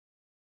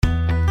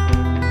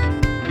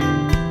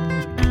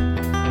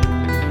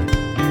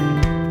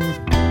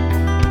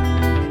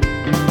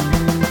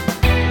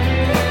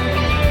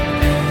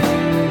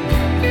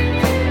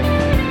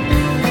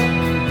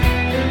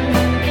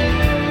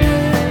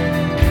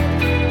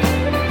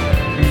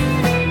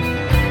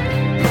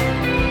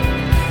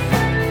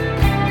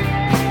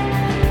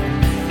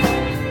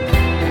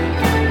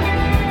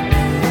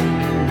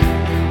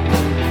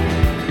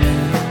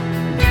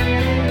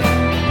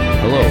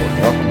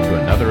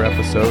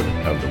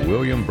episode of the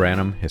William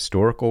Branham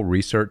Historical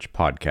Research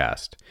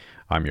Podcast.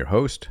 I'm your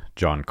host,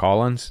 John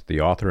Collins, the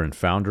author and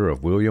founder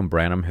of William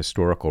Branham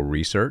Historical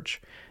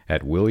Research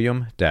at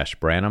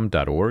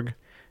william-branham.org,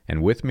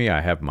 and with me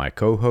I have my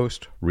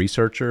co-host,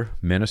 researcher,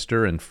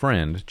 minister, and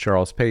friend,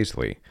 Charles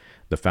Paisley,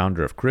 the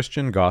founder of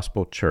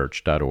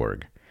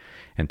ChristianGospelChurch.org.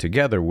 And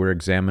together we're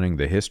examining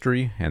the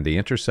history and the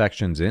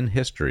intersections in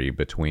history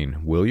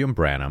between William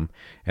Branham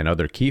and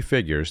other key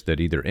figures that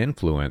either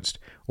influenced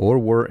or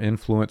were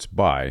influenced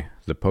by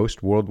the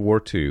post-World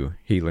War II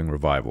healing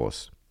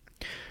revivals.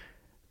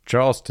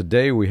 Charles,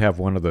 today we have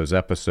one of those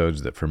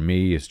episodes that for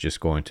me is just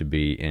going to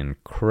be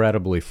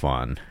incredibly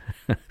fun.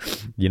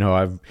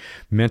 I've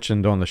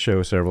mentioned on the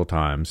show several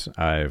times,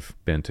 I've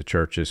been to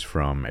churches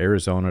from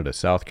Arizona to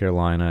South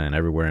Carolina and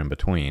everywhere in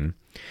between.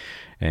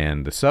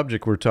 And the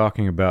subject we're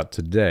talking about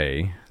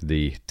today,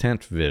 the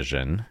tent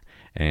vision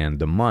and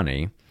the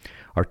money,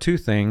 are two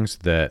things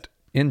that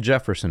in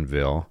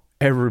Jeffersonville,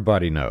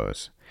 everybody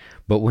knows.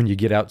 But when you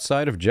get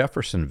outside of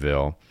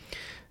Jeffersonville,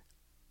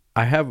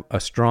 I have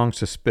a strong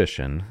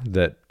suspicion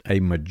that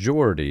a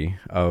majority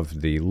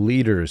of the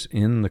leaders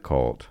in the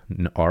cult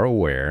are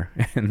aware,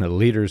 and the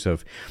leaders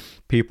of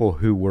people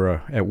who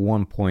were at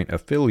one point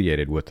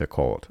affiliated with the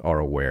cult are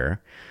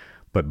aware.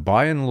 But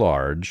by and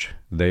large,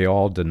 they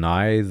all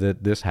deny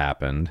that this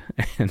happened,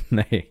 and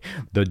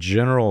the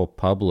general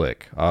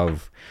public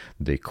of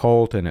the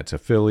cult and its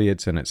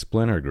affiliates and its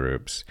splinter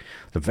groups,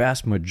 the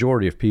vast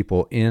majority of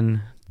people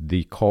in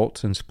the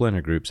cults and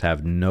splinter groups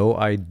have no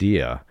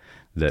idea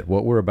that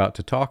what we're about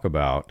to talk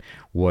about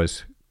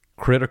was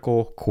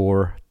critical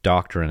core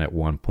doctrine at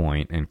one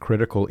point and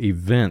critical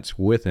events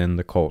within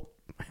the cult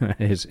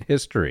his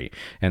history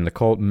and the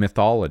cult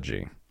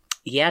mythology.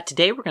 Yeah,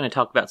 today we're going to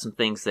talk about some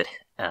things that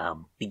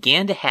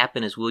began to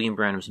happen as William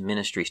Branham's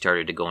ministry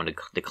started to go into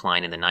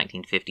decline in the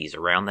 1950s,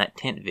 around that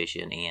tent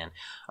vision and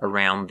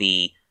around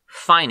the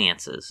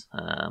finances.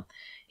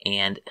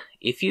 And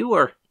if you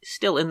are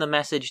still in the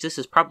message, this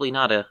is probably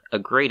not a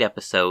great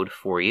episode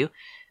for you.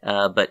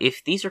 But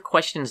if these are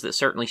questions that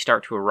certainly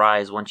start to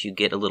arise once you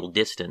get a little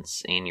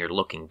distance and you're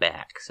looking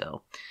back.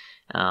 So,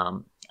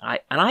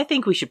 I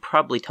think we should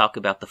probably talk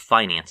about the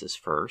finances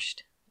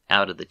first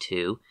out of the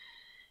two.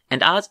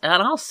 And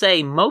I'll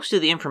say most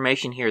of the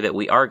information here that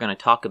we are going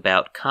to talk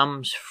about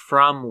comes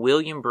from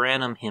William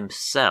Branham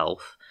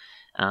himself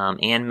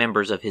and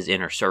members of his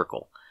inner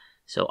circle.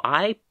 So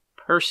I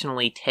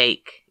personally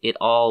take it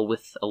all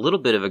with a little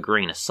bit of a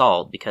grain of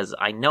salt because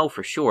I know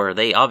for sure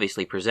they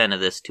obviously presented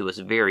this to us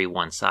very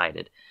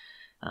one-sided.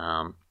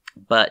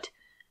 But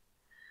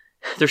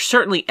there's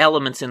certainly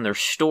elements in their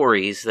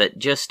stories that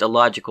just a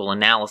logical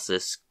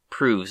analysis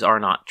proves are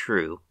not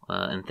true,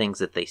 and things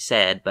that they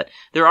said, but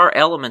there are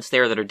elements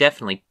there that are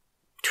definitely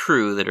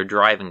true that are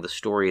driving the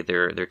story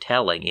they're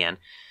telling in.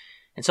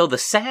 And so the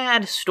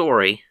sad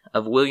story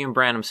of William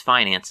Branham's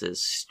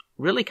finances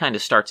really kind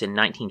of starts in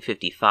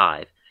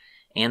 1955.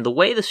 And the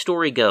way the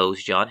story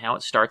goes, John, how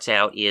it starts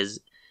out is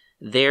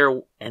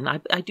there, and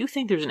I do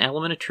think there's an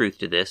element of truth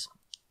to this,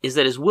 is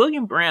that as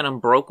William Branham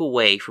broke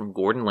away from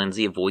Gordon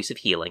Lindsay of Voice of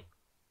Healing,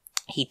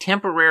 he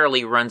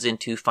temporarily runs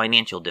into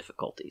financial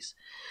difficulties.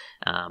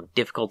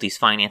 Difficulties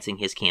financing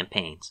his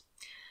campaigns.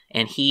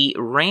 And he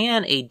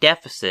ran a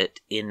deficit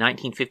in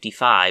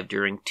 1955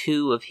 during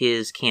two of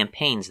his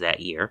campaigns that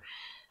year,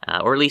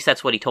 or at least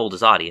that's what he told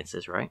his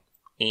audiences, right?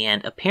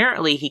 And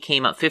apparently he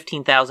came up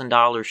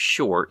 $15,000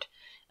 short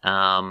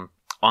on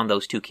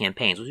those two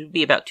campaigns, which would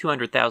be about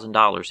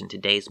 $200,000 in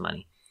today's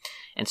money.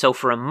 And so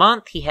for a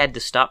month he had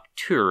to stop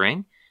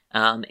touring,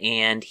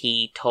 and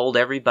he told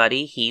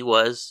everybody he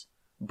was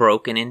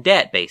broken in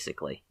debt,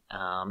 basically.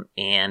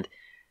 And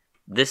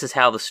this is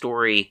how the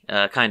story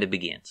kind of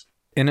begins.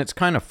 And it's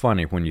kind of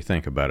funny when you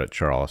think about it,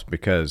 Charles,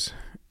 because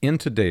in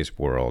today's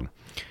world,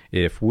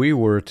 if we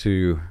were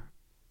to,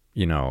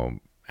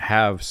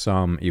 have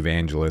some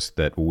evangelist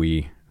that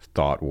we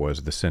thought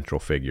was the central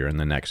figure and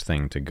the next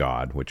thing to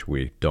God, which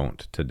we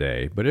don't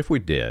today, but if we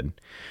did,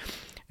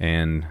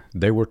 and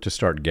they were to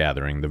start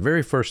gathering, the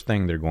very first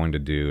thing they're going to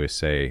do is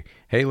say,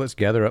 hey, let's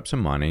gather up some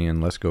money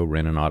and let's go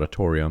rent an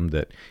auditorium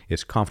that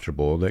is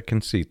comfortable, that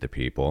can seat the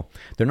people.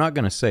 They're not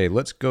going to say,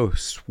 let's go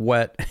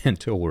sweat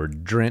until we're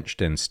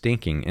drenched and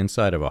stinking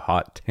inside of a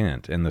hot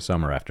tent in the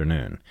summer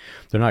afternoon.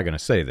 They're not going to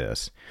say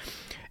this.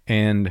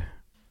 And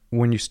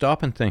when you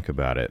stop and think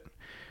about it,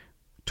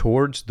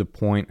 towards the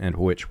point at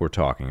which we're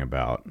talking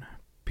about,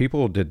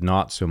 people did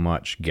not so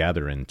much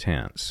gather in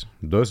tents.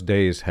 Those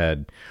days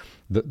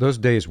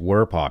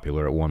were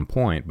popular at one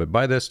point, but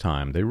by this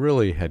time they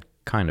really had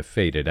kind of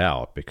faded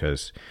out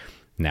because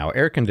now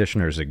air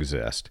conditioners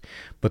exist.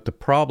 But the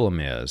problem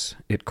is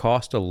it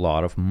cost a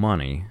lot of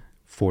money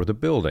for the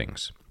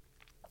buildings.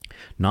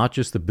 Not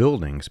just the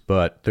buildings,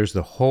 but there's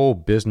the whole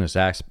business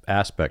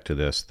aspect to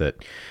this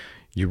that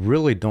you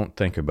really don't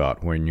think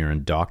about when you're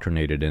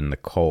indoctrinated in the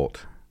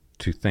cult,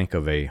 to think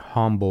of a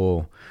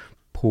humble,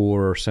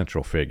 poor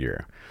central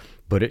figure.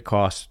 But it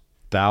costs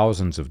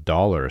thousands of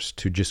dollars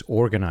to just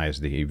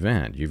organize the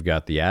event. You've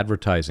got the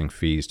advertising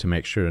fees to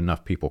make sure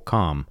enough people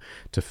come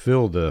to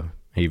fill the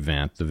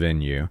event, the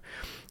venue.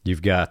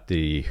 You've got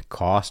the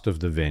cost of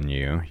the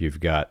venue. You've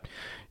got,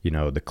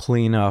 the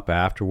cleanup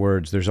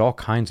afterwards. There's all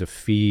kinds of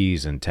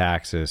fees and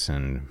taxes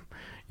and,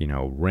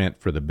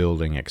 rent for the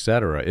building,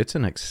 etc. It's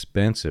an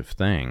expensive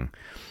thing.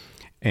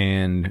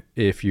 And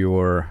if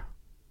you're,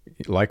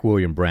 like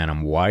William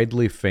Branham,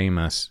 widely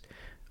famous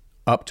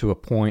up to a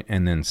point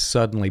and then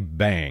suddenly,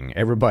 bang,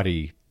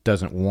 everybody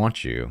doesn't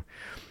want you.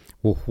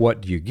 Well,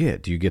 what do you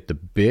get? Do you get the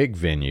big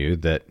venue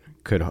that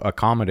could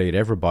accommodate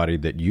everybody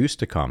that used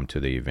to come to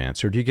the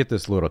events? Or do you get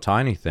this little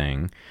tiny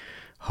thing,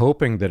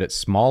 hoping that it's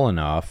small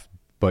enough,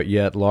 but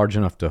yet large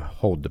enough to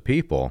hold the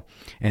people?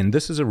 And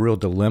this is a real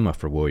dilemma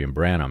for William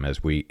Branham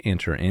as we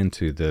enter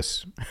into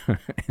this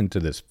into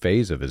this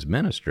phase of his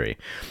ministry.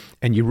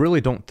 And you really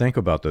don't think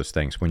about those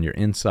things when you're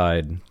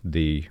inside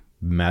the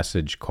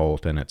message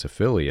cult and its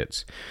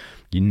affiliates.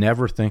 You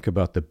never think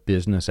about the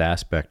business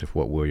aspect of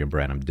what William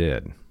Branham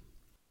did.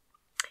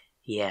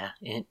 Yeah,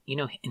 and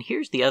and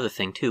here's the other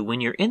thing too.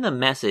 When you're in the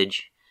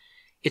message,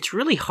 it's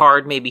really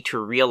hard maybe to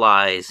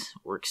realize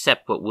or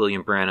accept what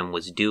William Branham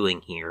was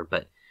doing here,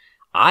 but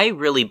I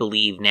really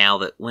believe now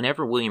that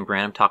whenever William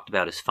Branham talked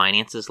about his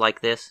finances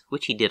like this,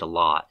 which he did a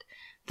lot,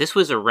 this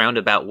was a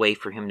roundabout way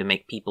for him to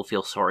make people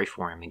feel sorry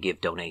for him and give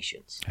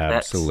donations.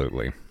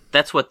 Absolutely.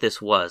 That's what this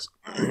was.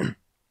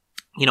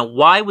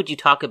 Why would you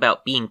talk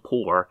about being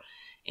poor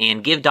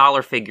and give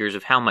dollar figures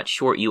of how much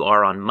short you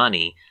are on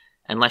money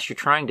unless you're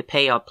trying to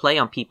play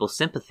on people's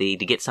sympathy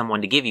to get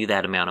someone to give you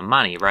that amount of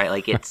money, right?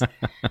 Like, it's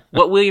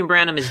what William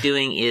Branham is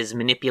doing is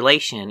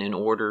manipulation in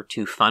order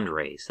to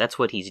fundraise. That's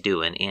what he's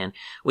doing. And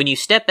when you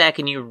step back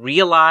and you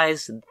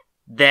realize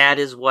that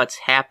is what's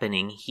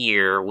happening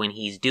here when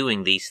he's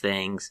doing these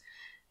things,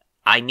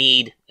 I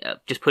need,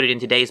 just put it in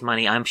today's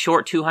money, I'm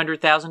short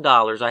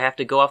 $200,000. I have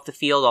to go off the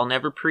field. I'll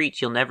never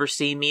preach. You'll never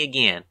see me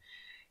again.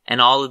 And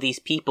all of these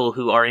people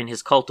who are in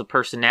his cult of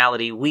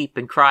personality weep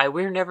and cry,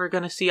 we're never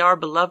going to see our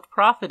beloved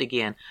prophet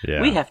again.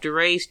 Yeah. We have to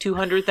raise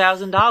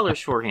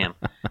 $200,000 for him.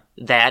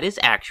 That is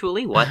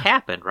actually what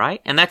happened,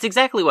 right? And that's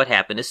exactly what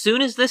happened. As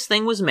soon as this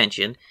thing was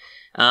mentioned,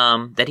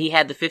 that he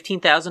had the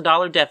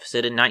 $15,000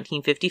 deficit in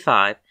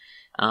 1955,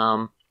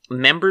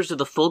 members of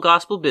the Full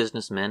Gospel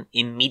Businessmen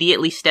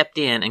immediately stepped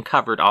in and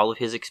covered all of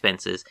his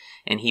expenses,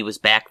 and he was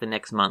back the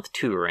next month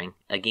touring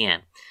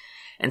again.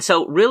 And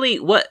so really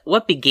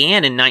what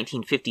began in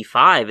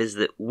 1955 is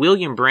that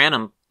William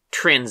Branham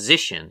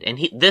transitioned, and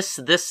this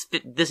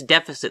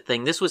deficit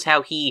thing, this was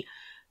how he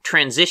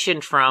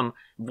transitioned from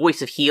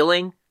Voice of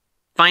Healing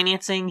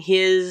financing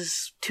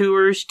his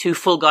tours to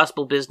Full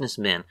Gospel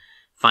Businessmen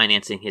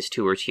financing his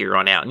tours here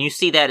on out. And you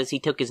see that as he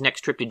took his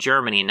next trip to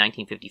Germany in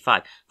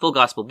 1955. Full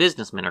Gospel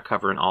Businessmen are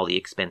covering all the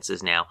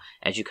expenses now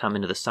as you come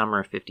into the summer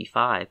of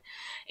 55.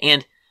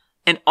 And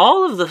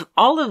all of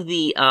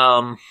the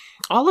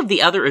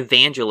other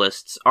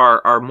evangelists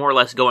are more or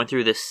less going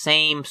through the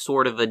same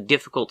sort of a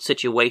difficult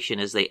situation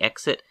as they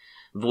exit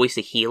Voice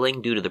of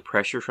Healing due to the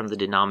pressure from the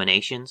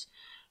denominations.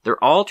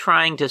 They're all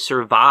trying to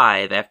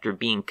survive after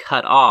being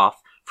cut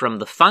off from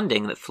the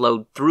funding that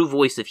flowed through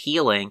Voice of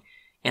Healing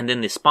and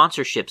then the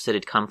sponsorships that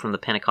had come from the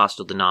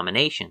Pentecostal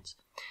denominations.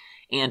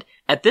 And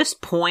at this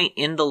point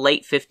in the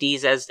late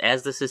 50s,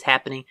 as this is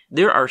happening,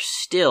 there are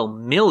still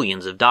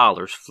millions of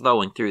dollars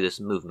flowing through this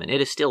movement. It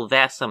is still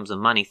vast sums of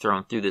money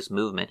thrown through this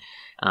movement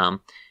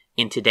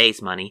in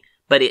today's money,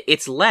 but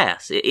it's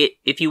less.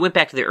 If you went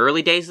back to the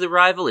early days of the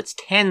revival, it's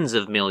tens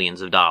of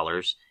millions of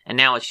dollars, and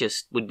now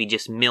would be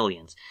just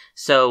millions.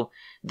 So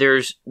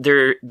there's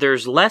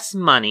less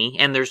money,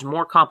 and there's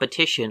more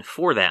competition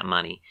for that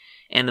money.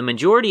 And the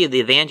majority of the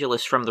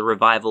evangelists from the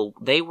revival,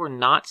 they were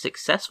not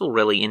successful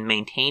really in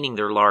maintaining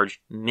their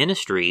large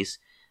ministries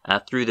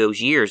through those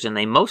years. And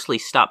they mostly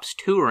stopped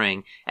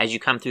touring as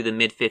you come through the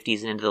mid-50s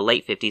and into the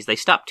late 50s. They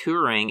stopped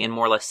touring and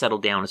more or less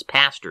settled down as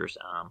pastors.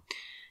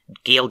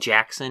 Gale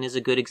Jackson is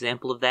a good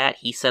example of that.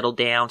 He settled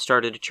down,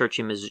 started a church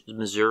in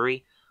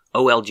Missouri.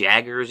 O.L.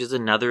 Jaggers is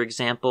another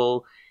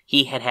example.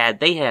 They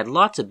had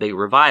lots of big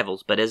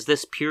revivals, but as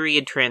this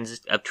period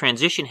of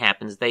transition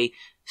happens, they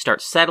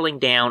start settling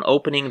down,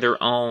 opening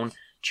their own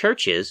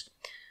churches.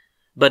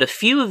 But a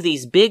few of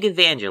these big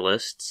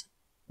evangelists,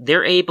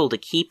 they're able to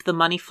keep the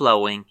money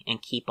flowing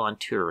and keep on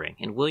touring.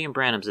 And William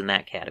Branham's in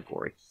that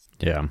category.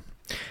 Yeah.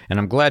 And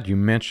I'm glad you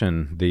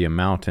mentioned the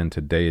amount in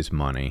today's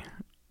money.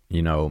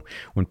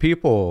 When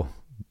people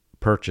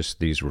purchase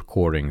these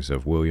recordings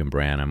of William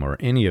Branham or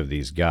any of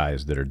these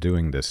guys that are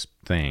doing this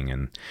thing,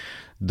 and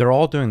they're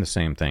all doing the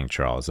same thing,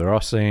 Charles. They're all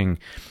saying,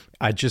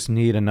 I just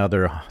need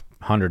another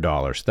 $100,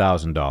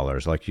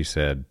 $1,000, like you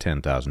said,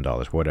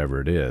 $10,000,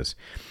 whatever it is.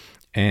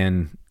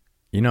 And,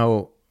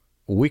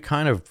 we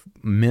kind of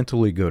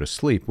mentally go to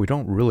sleep. We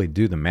don't really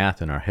do the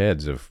math in our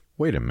heads of,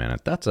 wait a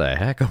minute, that's a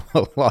heck of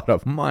a lot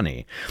of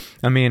money.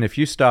 I mean, if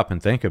you stop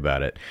and think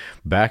about it,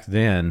 back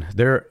then,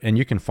 and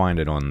you can find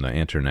it on the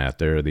internet,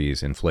 there are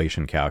these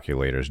inflation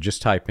calculators.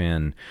 Just type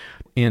in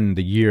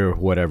the year,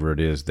 whatever it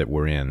is that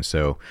we're in.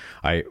 So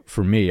I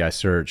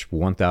search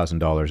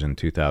 $1,000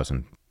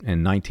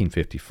 in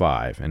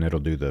 1955, and it'll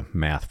do the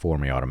math for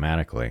me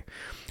automatically.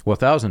 Well,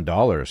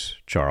 $1,000,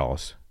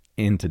 Charles,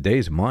 in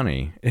today's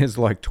money is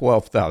like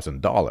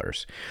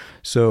 $12,000.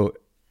 So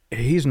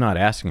he's not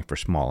asking for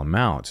small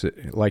amounts.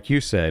 Like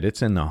you said,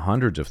 it's in the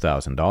hundreds of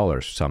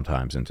 $1,000s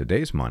sometimes in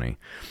today's money.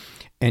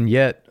 And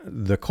yet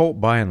the cult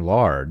by and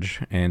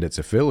large and its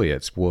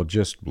affiliates will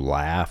just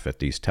laugh at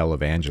these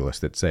televangelists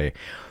that say,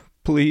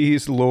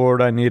 please,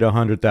 Lord, I need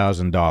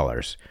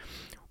 $100,000.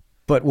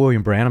 But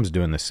William Branham's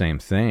doing the same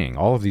thing.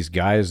 All of these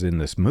guys in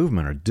this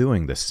movement are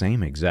doing the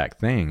same exact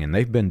thing, and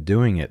they've been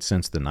doing it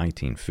since the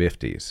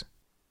 1950s.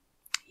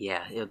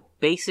 Yeah,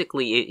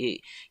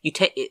 basically,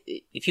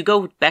 if you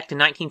go back to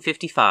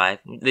 1955,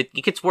 it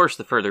gets worse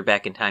the further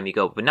back in time you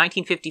go. But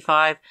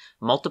 1955,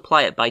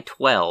 multiply it by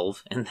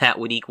 12, and that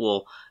would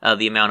equal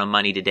the amount of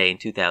money today in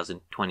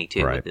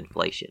 2022 right. with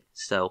inflation.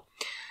 So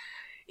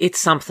it's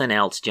something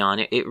else, John.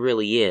 It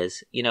really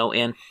is.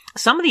 And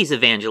some of these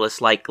evangelists,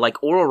 like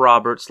Oral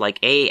Roberts, like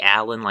A.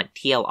 Allen, like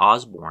T.L.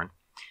 Osborne,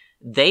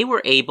 they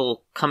were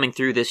able, coming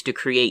through this, to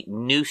create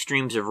new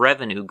streams of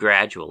revenue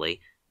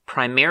gradually,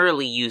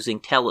 primarily using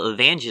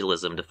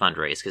televangelism to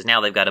fundraise, because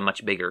now they've got a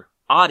much bigger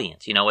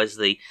audience. As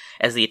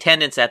the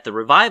attendance at the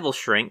revival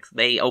shrink,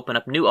 they open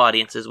up new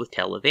audiences with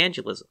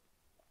televangelism.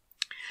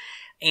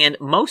 And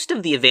most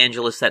of the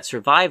evangelists that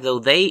survived, though,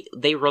 they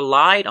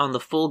relied on the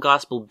full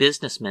gospel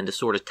businessmen to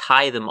sort of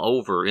tie them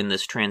over in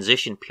this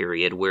transition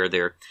period where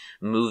they're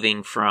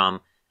moving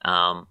from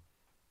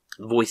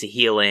Voice of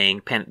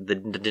Healing,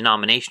 the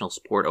denominational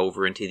support,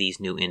 over into these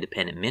new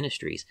independent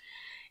ministries.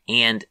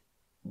 And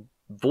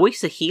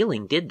Voice of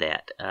Healing did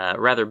that.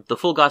 The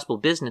full gospel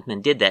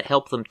businessmen did that,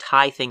 helped them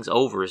tie things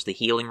over as the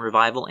healing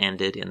revival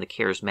ended and the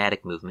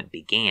charismatic movement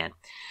began.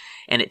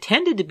 And it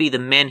tended to be the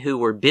men who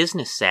were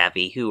business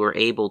savvy who were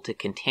able to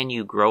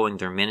continue growing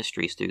their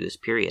ministries through this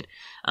period.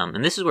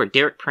 And this is where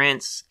Derek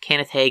Prince,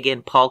 Kenneth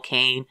Hagin, Paul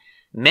Cain,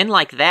 men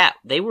like that,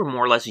 they were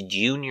more or less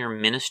junior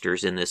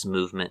ministers in this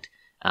movement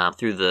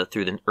through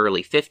the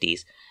early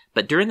 50s.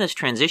 But during this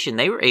transition,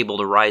 they were able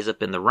to rise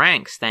up in the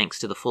ranks thanks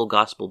to the full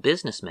gospel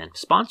businessmen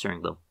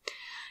sponsoring them.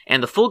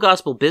 And the full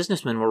gospel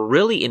businessmen were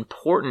really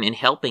important in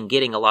helping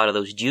getting a lot of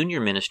those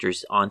junior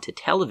ministers onto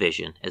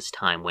television as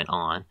time went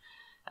on,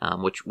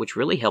 which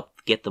really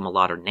helped get them a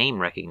lot of name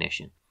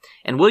recognition.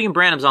 And William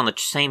Branham's on the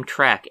same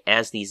track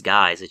as these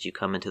guys as you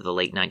come into the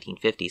late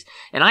 1950s.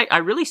 And I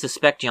really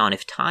suspect, John,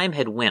 if time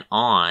had went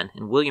on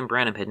and William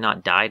Branham had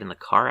not died in the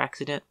car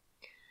accident,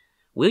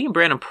 William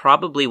Branham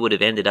probably would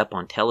have ended up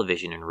on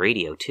television and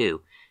radio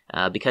too,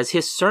 because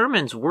his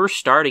sermons were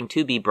starting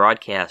to be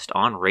broadcast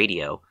on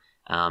radio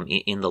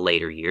in the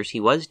later years. He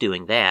was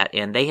doing that,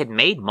 and they had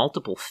made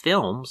multiple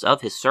films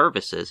of his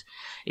services,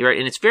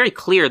 and it's very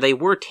clear they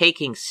were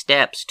taking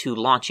steps to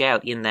launch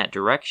out in that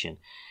direction.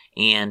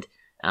 And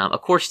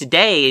of course,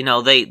 today,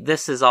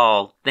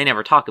 they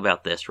never talk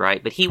about this,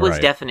 right? But he was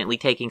Right. definitely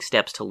taking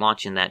steps to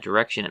launch in that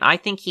direction, and I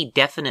think he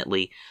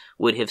definitely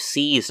would have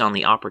seized on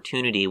the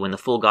opportunity when the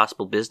full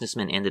gospel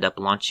businessmen ended up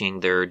launching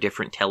their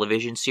different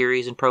television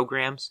series and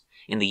programs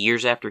in the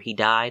years after he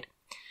died.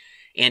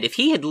 And if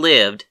he had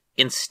lived,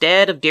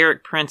 instead of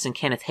Derek Prince and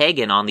Kenneth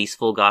Hagin on these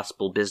full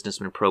gospel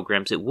businessmen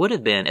programs, it would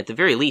have been, at the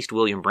very least,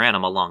 William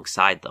Branham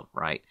alongside them,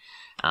 right?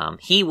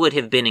 He would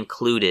have been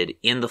included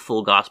in the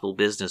full gospel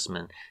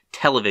businessman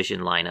television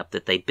lineup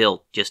that they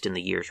built just in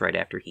the years right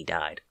after he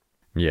died.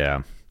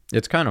 Yeah.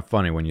 It's kind of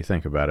funny when you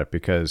think about it,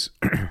 because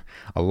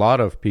a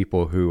lot of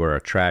people who are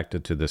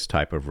attracted to this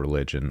type of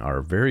religion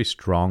are very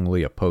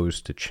strongly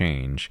opposed to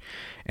change,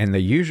 and they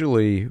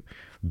usually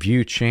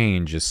view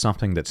change as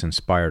something that's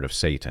inspired of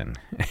Satan.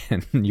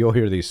 And you'll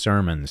hear these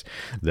sermons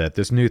that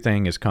this new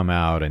thing has come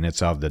out and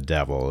it's of the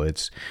devil.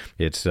 It's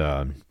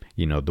the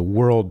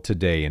world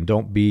today, and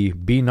don't be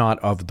not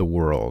of the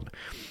world.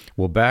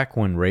 Well, back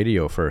when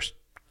radio first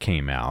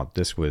came out,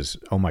 this was,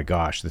 oh my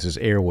gosh, this is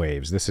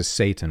airwaves, this is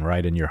Satan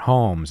right in your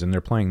homes, and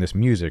they're playing this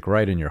music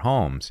right in your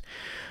homes.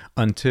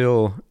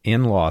 Until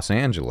in Los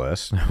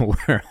Angeles,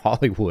 where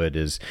Hollywood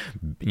is,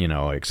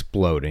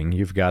 exploding,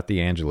 you've got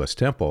the Angelus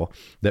Temple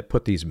that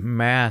put these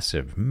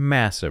massive,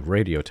 massive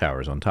radio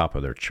towers on top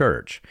of their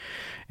church.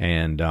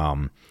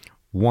 And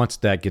once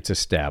that gets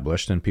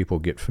established and people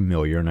get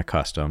familiar and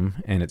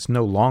accustomed, and it's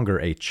no longer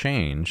a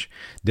change,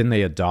 then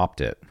they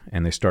adopt it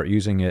and they start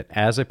using it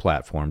as a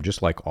platform,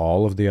 just like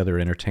all of the other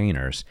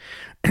entertainers.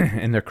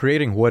 And they're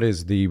creating what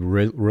is the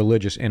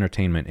religious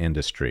entertainment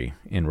industry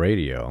in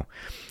radio.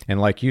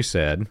 And like you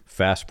said,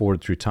 fast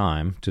forward through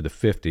time to the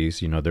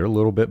 50s, they're a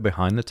little bit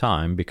behind the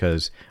time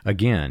because,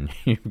 again,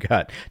 you've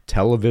got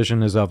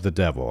television is of the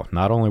devil.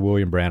 Not only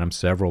William Branham,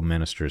 several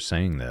ministers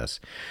saying this.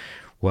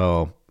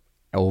 Well,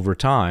 over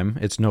time,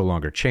 it's no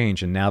longer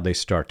changed, and now they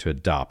start to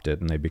adopt it,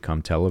 and they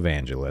become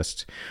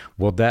televangelists.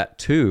 Well, that,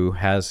 too,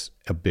 has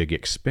a big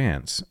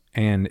expense,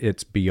 and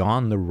it's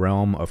beyond the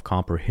realm of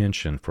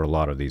comprehension for a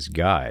lot of these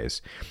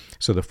guys.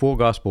 So the full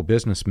gospel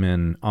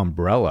businessman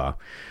umbrella,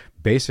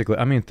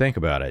 basically, think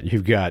about it.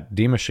 You've got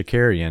Demas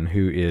Shakarian,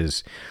 who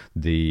is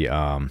the,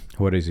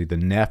 the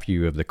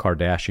nephew of the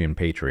Kardashian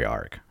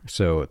patriarch.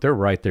 So they're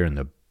right there in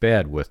the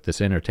bed with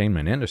this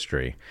entertainment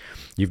industry.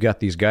 You've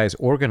got these guys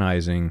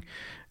organizing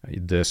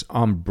this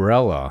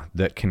umbrella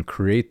that can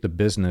create the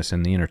business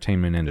and the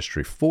entertainment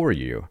industry for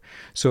you.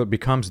 So it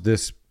becomes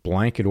this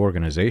blanket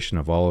organization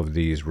of all of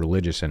these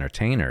religious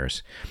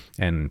entertainers.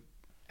 And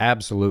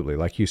absolutely,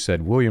 like you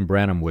said, William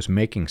Branham was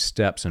making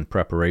steps in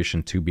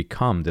preparation to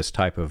become this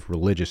type of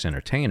religious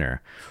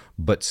entertainer.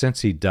 But since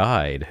he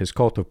died, his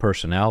cult of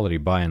personality,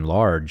 by and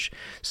large,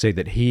 say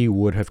that he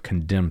would have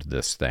condemned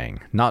this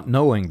thing, not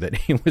knowing that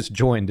he was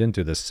joined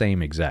into the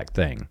same exact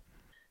thing.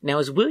 Now,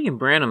 as William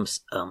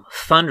Branham's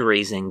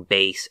fundraising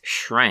base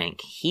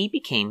shrank, he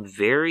became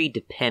very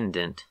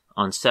dependent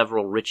on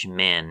several rich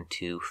men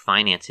to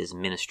finance his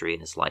ministry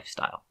and his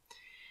lifestyle.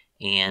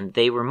 And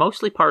they were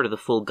mostly part of the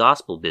Full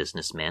Gospel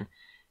businessmen,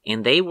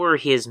 and they were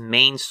his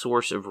main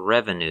source of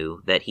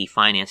revenue that he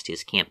financed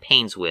his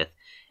campaigns with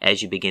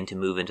as you begin to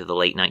move into the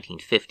late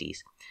 1950s.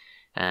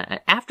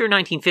 After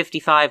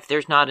 1955,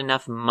 there's not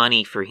enough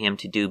money for him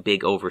to do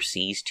big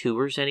overseas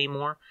tours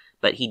anymore,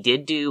 but he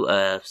did do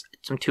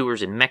some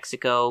tours in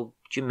Mexico,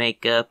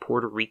 Jamaica,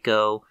 Puerto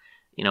Rico,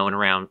 and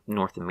around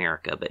North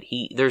America. But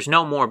there's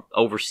no more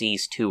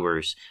overseas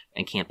tours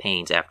and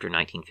campaigns after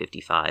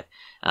 1955.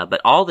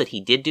 But all that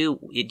he did do,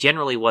 it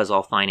generally was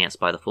all financed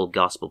by the Full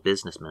Gospel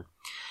businessmen.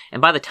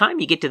 And by the time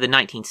you get to the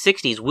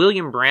 1960s,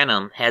 William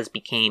Branham has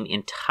become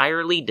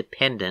entirely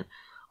dependent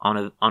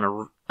on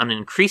an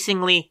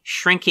increasingly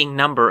shrinking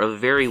number of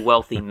very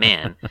wealthy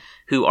men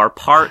who are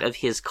part of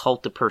his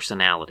cult of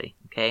personality.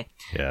 Okay,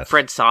 yes.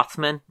 Fred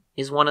Sothmann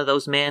is one of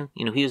those men.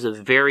 He was a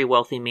very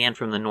wealthy man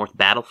from the North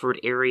Battleford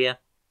area.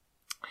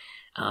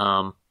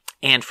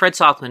 And Fred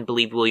Sothmann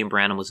believed William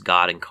Branham was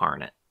God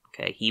incarnate.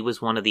 Okay, he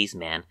was one of these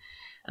men.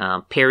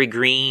 Perry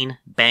Green,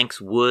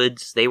 Banks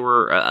Woods, they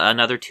were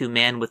another two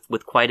men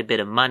with quite a bit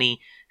of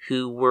money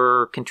who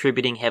were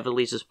contributing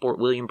heavily to support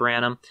William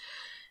Branham.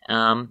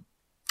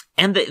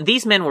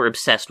 These men were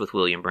obsessed with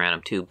William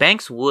Branham too.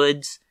 Banks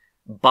Woods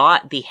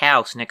bought the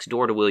house next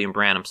door to William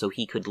Branham so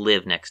he could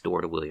live next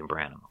door to William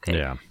Branham. Okay,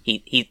 yeah.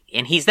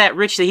 He's that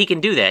rich that he can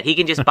do that. He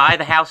can just buy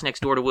the house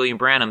next door to William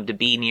Branham to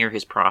be near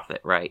his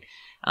prophet, right?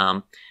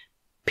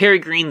 Perry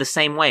Green the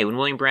same way. When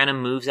William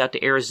Branham moves out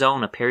to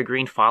Arizona, Perry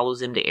Green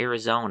follows him to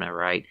Arizona,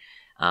 right?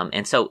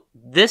 And so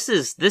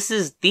these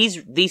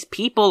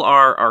people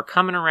are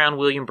coming around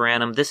William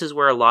Branham. This is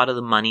where a lot of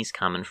the money's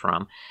coming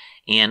from,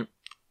 and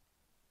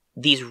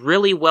these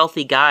really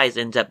wealthy guys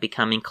end up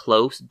becoming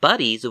close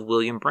buddies of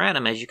William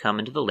Branham as you come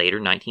into the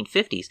later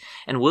 1950s.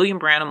 And William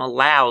Branham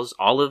allows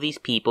all of these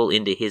people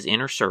into his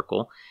inner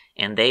circle,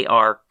 and they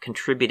are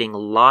contributing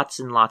lots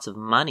and lots of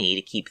money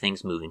to keep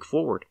things moving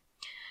forward.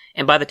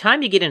 And by the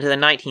time you get into the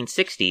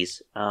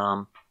 1960s,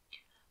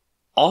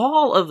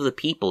 all of the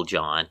people,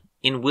 John,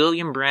 in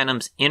William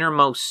Branham's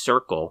innermost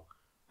circle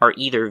are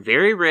either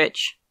very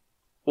rich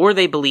or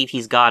they believe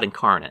he's God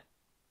incarnate.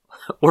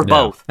 Or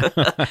both.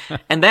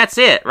 And that's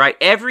it, right?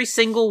 Every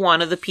single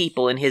one of the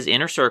people in his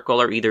inner circle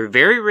are either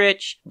very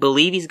rich,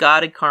 believe he's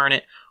God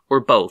incarnate, or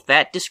both.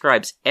 That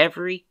describes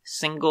every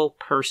single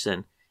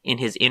person in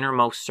his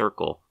innermost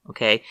circle,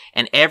 okay?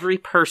 And every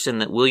person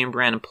that William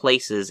Branham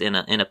places in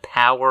a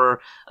power,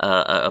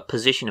 a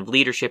position of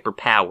leadership or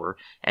power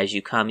as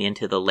you come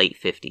into the late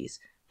 50s.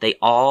 They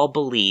all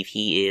believe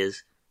he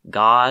is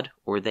God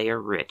or they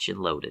are rich and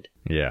loaded.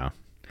 Yeah.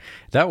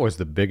 That was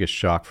the biggest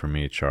shock for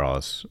me,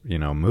 Charles.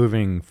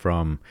 Moving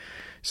from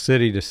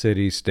city to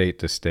city, state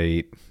to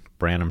state,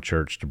 Branham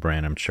Church to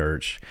Branham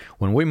Church.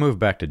 When we moved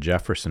back to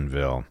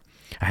Jeffersonville,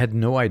 I had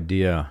no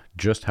idea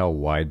just how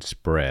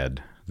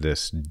widespread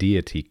this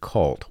deity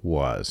cult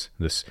was,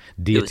 this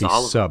deity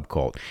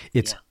subcult.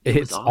 It's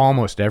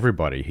almost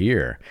everybody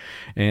here.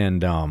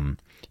 And,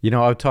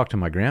 I would talk to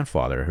my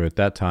grandfather, who at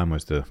that time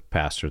was the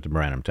pastor at the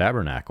Branham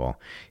Tabernacle.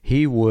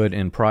 He would,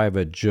 in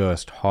private,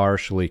 just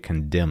harshly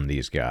condemn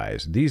these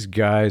guys. These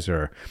guys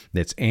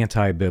it's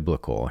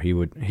anti-biblical. He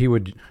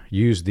would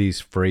use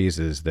these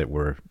phrases that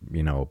were,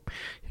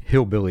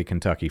 hillbilly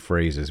Kentucky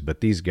phrases,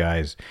 but these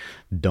guys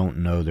don't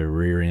know their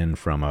rear end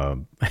from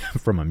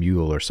a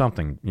mule or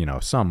something,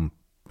 some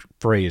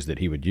phrase that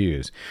he would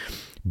use.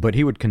 But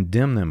he would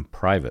condemn them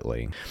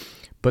privately.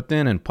 But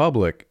then in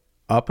public,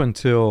 up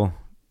until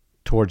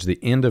towards the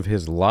end of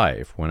his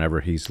life,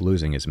 whenever he's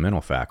losing his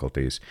mental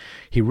faculties,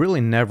 he really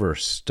never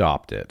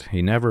stopped it.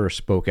 He never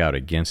spoke out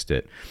against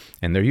it.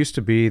 And there used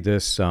to be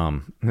this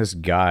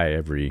guy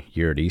every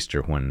year at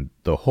Easter when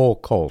the whole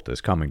cult is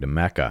coming to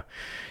Mecca.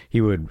 He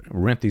would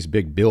rent these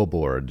big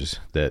billboards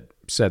that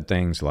said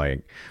things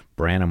like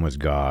Branham was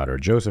God or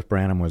Joseph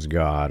Branham was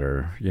God,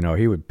 or,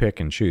 he would pick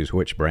and choose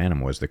which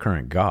Branham was the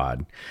current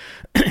God.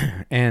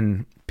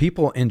 And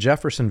people in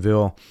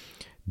Jeffersonville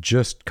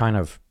just kind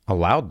of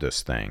allowed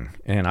this thing.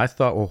 And I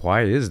thought, well,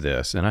 why is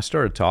this? And I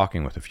started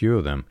talking with a few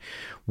of them.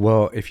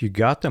 Well, if you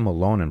got them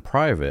alone in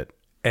private,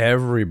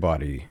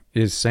 everybody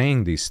is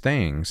saying these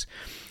things,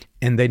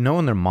 and they know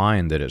in their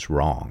mind that it's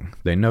wrong.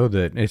 They know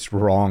that it's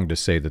wrong to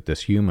say that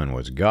this human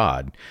was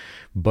God,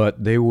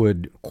 but they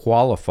would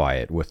qualify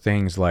it with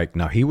things like,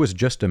 now, he was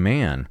just a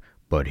man,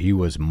 but he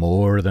was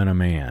more than a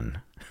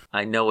man.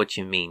 I know what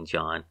you mean,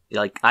 John.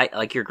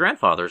 Like your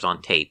grandfather's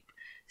on tape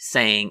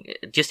saying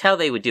just how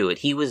they would do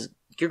it.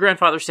 Your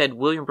grandfather said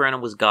William Branham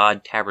was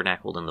God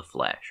tabernacled in the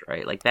flesh,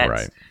 right? Like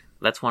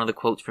that's one of the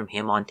quotes from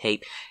him on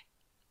tape.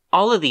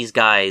 All of these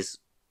guys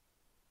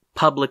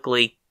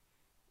publicly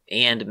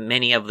and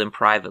many of them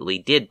privately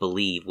did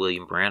believe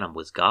William Branham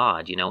was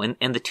God,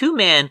 and the two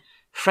men,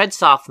 Fred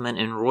Sothmann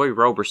and Roy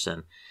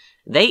Roberson,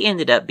 they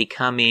ended up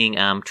becoming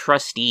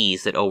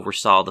trustees that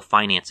oversaw the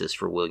finances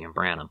for William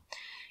Branham.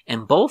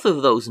 And both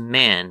of those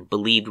men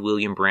believed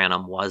William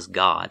Branham was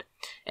God.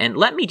 And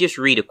let me just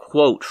read a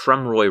quote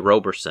from Roy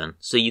Roberson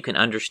so you can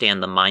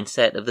understand the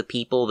mindset of the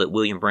people that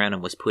William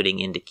Branham was putting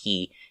into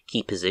key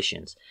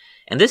positions.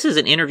 And this is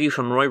an interview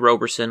from Roy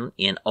Roberson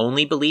in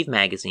Only Believe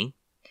magazine.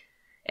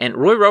 And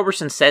Roy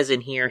Roberson says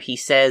in here, he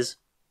says,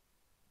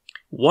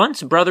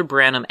 "Once Brother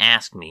Branham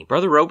asked me,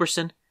 'Brother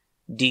Roberson,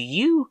 do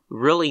you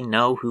really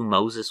know who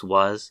Moses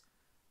was?'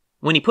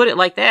 When he put it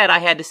like that, I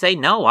had to say,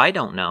 'No, I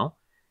don't know.'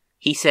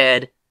 He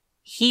said,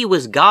 'He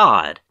was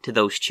God to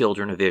those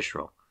children of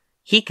Israel.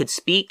 He could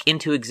speak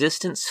into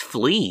existence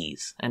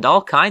fleas and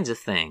all kinds of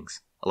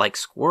things, like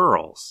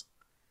squirrels.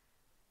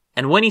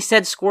 And when he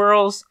said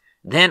squirrels,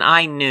 then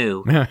I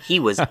knew he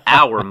was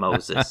our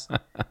Moses.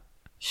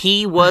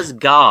 He was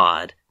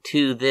God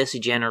to this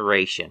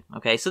generation.'"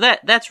 Okay, so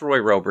that's Roy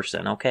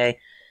Roberson, okay?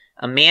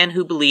 A man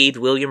who believed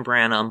William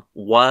Branham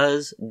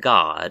was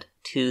God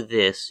to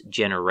this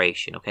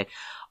generation, okay?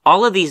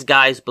 All of these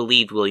guys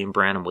believed William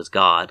Branham was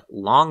God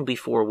long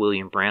before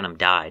William Branham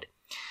died.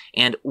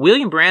 And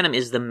William Branham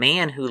is the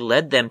man who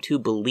led them to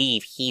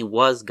believe he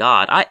was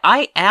God.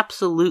 I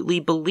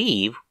absolutely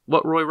believe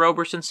what Roy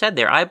Roberson said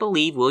there. I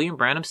believe William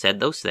Branham said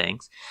those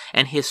things,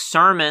 and his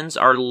sermons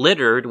are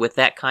littered with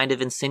that kind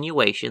of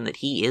insinuation that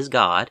he is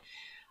God.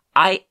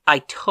 I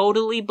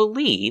totally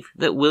believe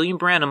that William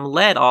Branham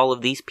led all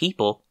of these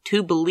people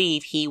to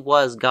believe he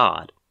was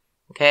God.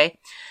 Okay?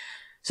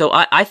 So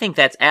I think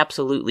that's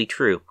absolutely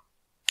true.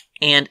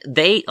 And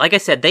they, like I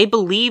said, they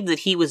believed that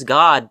he was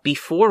God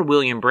before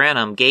William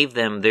Branham gave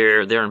them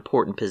their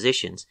important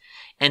positions.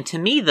 And to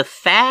me, the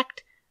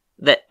fact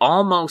that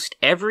almost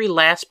every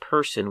last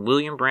person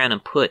William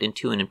Branham put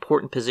into an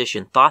important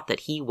position thought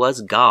that he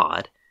was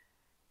God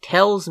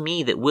tells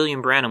me that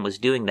William Branham was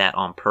doing that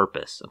on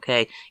purpose,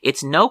 okay?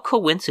 It's no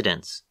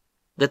coincidence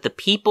that the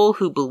people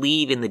who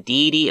believe in the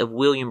deity of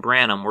William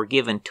Branham were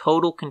given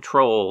total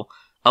control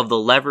of the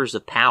levers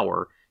of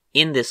power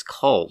in this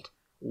cult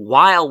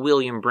while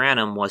William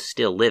Branham was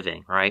still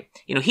living, right?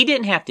 He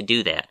didn't have to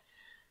do that.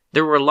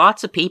 There were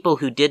lots of people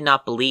who did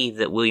not believe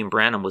that William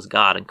Branham was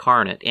God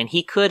incarnate, and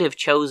he could have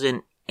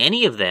chosen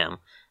any of them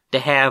to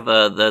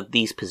have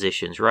these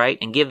positions, right?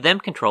 And give them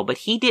control, but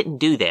he didn't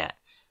do that.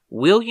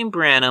 William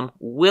Branham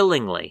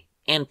willingly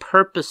and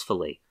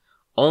purposefully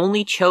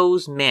only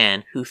chose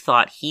men who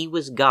thought he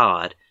was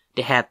God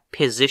to have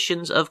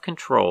positions of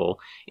control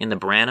in the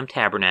Branham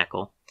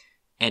Tabernacle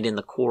and in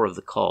the core of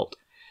the cult.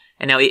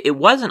 And now, it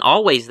wasn't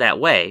always that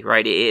way,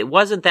 right? It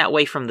wasn't that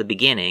way from the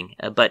beginning,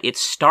 but it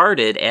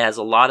started as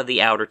a lot of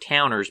the outer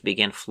towners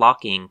began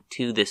flocking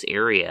to this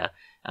area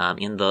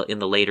in the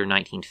later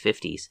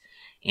 1950s.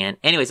 And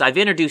anyways, I've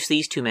introduced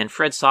these two men,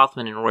 Fred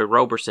Sothmann and Roy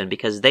Roberson,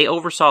 because they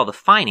oversaw the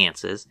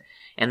finances.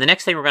 And the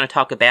next thing we're going to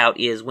talk about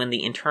is when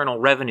the Internal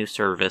Revenue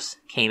Service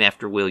came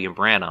after William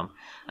Branham.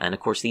 And of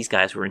course, these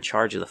guys were in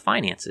charge of the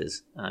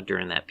finances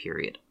during that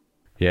period.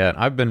 Yeah,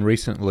 I've been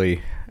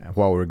recently,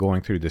 while we're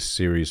going through this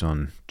series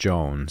on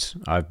Jones,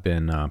 I've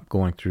been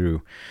going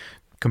through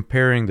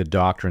comparing the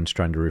doctrines,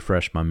 trying to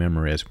refresh my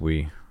memory as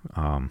we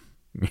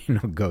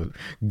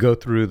go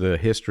through the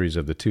histories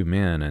of the two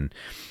men. And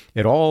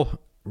it all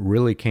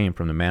really came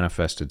from the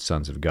Manifested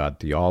Sons of God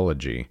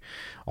theology.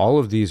 All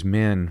of these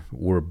men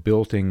were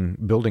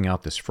building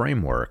out this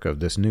framework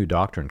of this new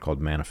doctrine called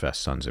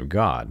Manifest Sons of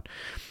God.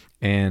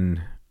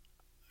 And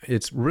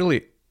it's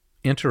really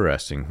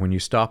interesting when you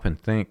stop and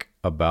think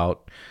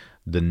about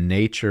the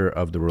nature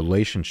of the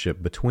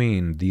relationship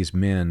between these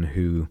men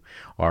who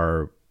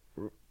are,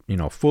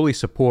 fully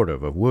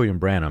supportive of William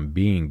Branham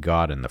being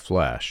God in the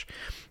flesh.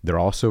 They're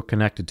also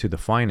connected to the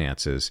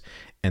finances,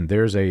 and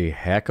there's a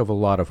heck of a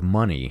lot of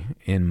money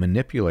in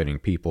manipulating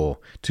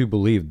people to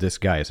believe this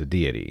guy is a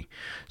deity.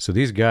 So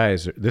these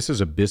guys, this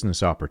is a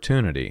business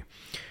opportunity.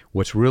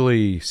 What's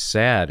really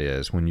sad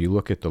is when you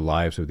look at the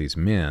lives of these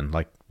men,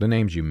 like the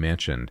names you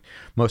mentioned,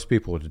 most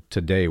people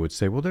today would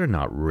say, well, they're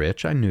not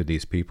rich. I knew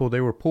these people.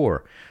 They were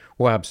poor.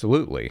 Well,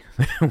 absolutely.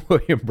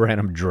 William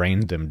Branham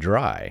drained them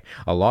dry.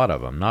 A lot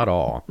of them, not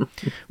all.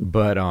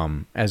 But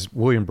as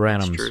William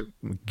Branham's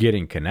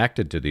getting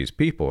connected to these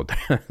people,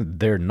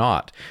 they're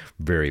not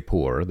very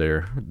poor.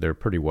 They're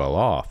pretty well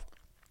off.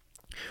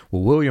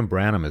 Well, William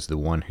Branham is the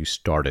one who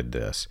started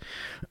this.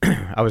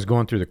 I was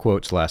going through the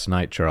quotes last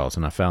night, Charles,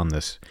 and I found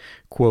this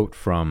quote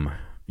from,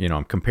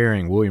 I'm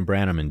comparing William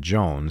Branham and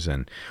Jones,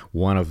 and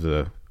one of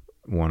the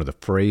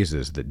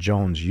phrases that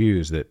Jones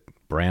used that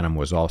Branham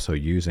was also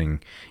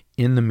using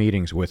in the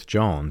meetings with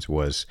Jones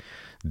was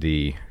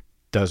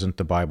doesn't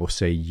the Bible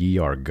say ye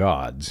are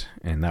gods?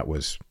 And that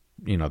was,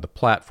 the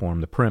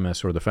platform, the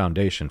premise, or the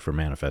foundation for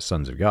Manifest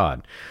Sons of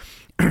God.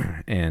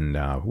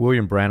 And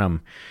William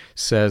Branham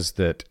says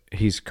that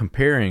he's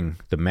comparing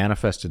the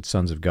manifested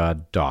sons of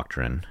God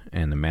doctrine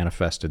and the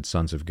manifested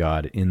sons of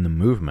God in the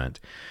movement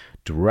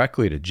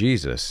directly to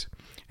Jesus.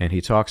 And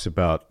he talks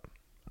about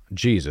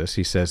Jesus.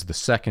 He says, the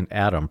second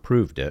Adam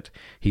proved it.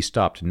 He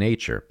stopped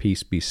nature.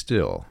 Peace be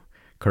still.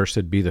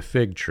 Cursed be the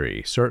fig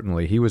tree.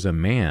 Certainly he was a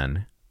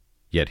man,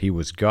 yet he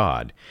was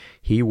God.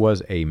 He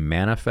was a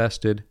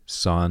manifested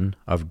son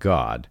of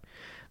God.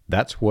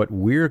 That's what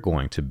we're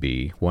going to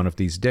be one of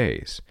these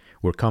days.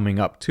 We're coming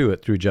up to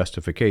it through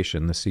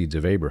justification, the seeds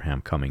of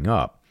Abraham coming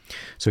up.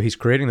 So he's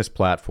creating this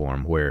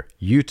platform where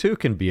you too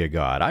can be a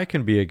God. I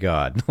can be a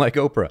God. Like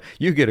Oprah,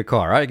 you get a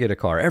car, I get a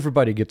car.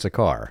 Everybody gets a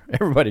car.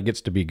 Everybody gets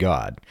to be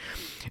God.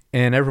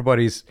 And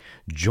everybody's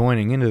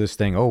joining into this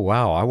thing. Oh,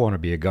 wow, I want to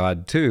be a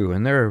God too.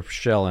 And they're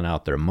shelling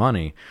out their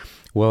money.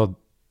 Well,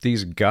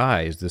 these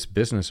guys, this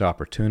business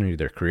opportunity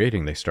they're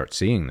creating, they start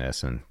seeing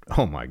this and,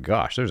 oh my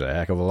gosh, there's a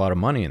heck of a lot of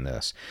money in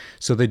this.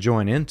 So they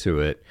join into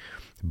it.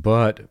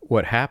 But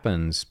what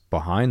happens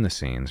behind the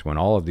scenes when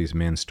all of these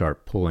men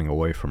start pulling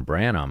away from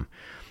Branham,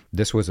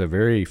 this was a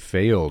very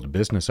failed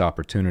business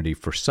opportunity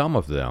for some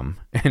of them,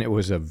 and it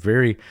was a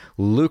very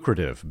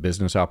lucrative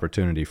business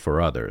opportunity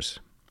for others.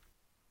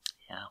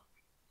 Yeah.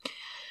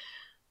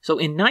 So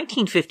in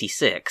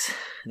 1956,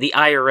 the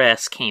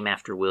IRS came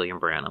after William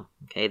Branham,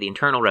 okay, the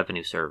Internal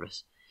Revenue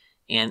Service.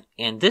 And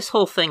this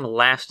whole thing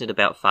lasted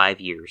about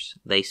 5 years.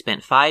 They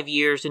spent 5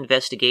 years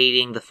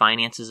investigating the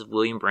finances of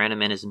William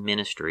Branham and his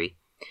ministry.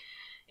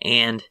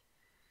 And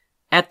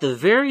at the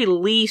very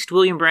least,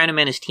 William Branham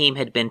and his team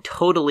had been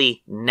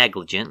totally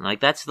negligent. Like,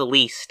 that's the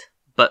least.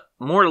 But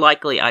more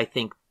likely, I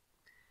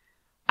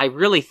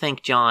really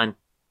think, John,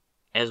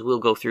 as we'll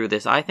go through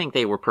this, I think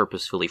they were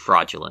purposefully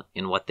fraudulent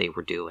in what they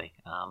were doing.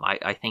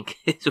 I think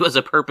it was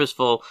a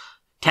purposeful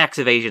tax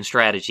evasion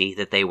strategy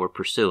that they were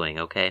pursuing,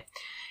 okay?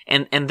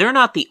 And they're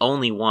not the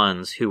only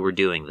ones who were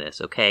doing this,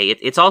 okay?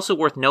 It's also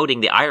worth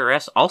noting the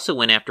IRS also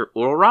went after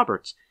Oral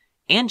Roberts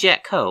and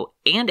Jack Coe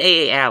and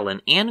A.A.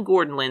 Allen and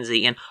Gordon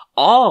Lindsay and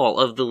all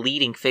of the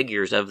leading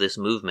figures of this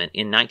movement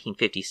in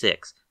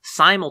 1956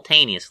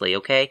 simultaneously,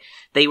 okay?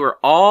 They were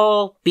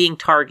all being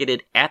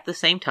targeted at the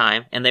same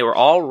time, and they were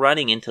all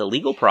running into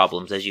legal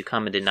problems as you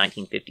come into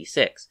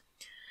 1956.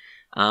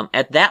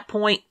 At that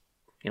point,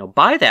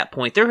 by that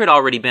point, there had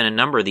already been a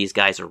number of these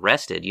guys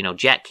arrested.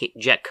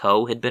 Jack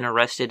Coe had been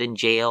arrested and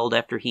jailed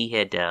after he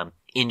had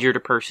injured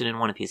a person in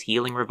one of his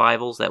healing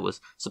revivals that was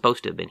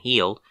supposed to have been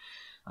healed.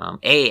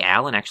 A.A.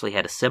 Allen actually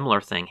had a similar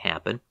thing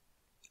happen.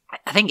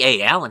 I think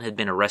A.A. Allen had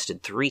been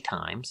arrested 3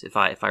 times, if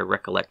I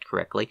recollect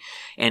correctly.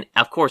 And,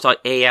 of course,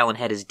 A.A. Allen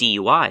had his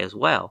DUI as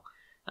well.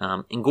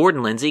 And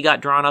Gordon Lindsay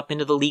got drawn up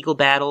into the legal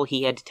battle.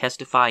 He had to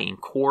testify in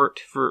court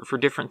for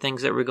different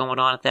things that were going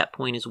on at that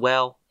point as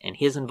well, and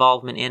his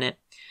involvement in it.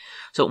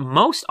 So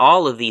most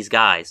all of these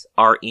guys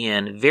are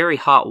in very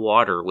hot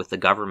water with the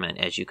government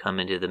as you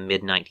come into the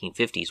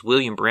mid-1950s,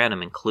 William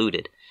Branham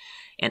included.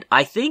 And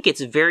I think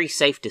it's very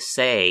safe to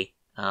say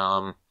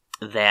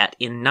that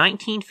in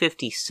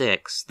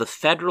 1956, the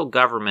federal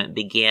government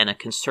began a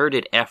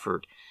concerted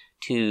effort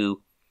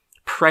to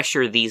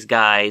pressure these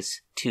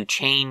guys to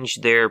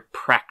change their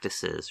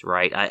practices,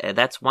 right?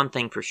 That's one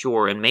thing for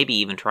sure, and maybe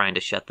even trying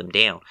to shut them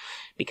down.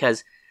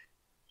 Because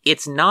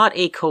it's not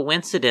a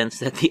coincidence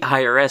that the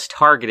IRS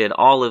targeted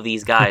all of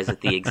these guys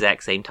at the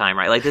exact same time,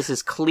 right? Like, this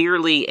is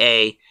clearly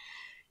a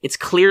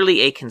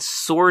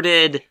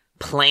concerted,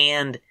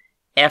 planned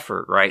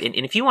effort, right? And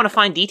if you want to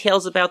find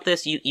details about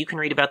this, you can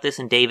read about this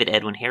in David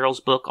Edwin Harrell's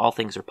book, All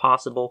Things Are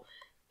Possible.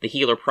 The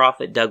Healer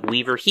Prophet, Doug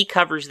Weaver, he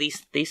covers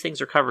these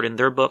things are covered in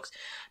their books.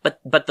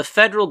 But the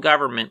federal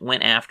government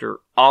went after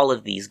all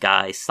of these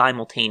guys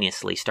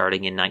simultaneously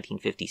starting in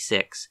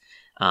 1956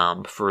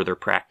 for their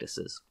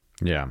practices.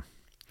 Yeah.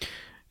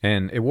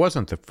 And it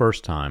wasn't the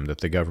first time that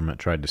the government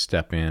tried to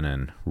step in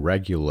and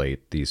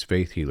regulate these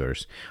faith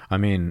healers. I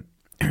mean,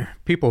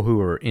 people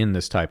who are in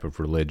this type of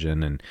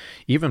religion, and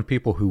even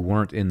people who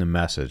weren't in the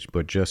message,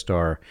 but just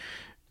are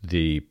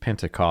the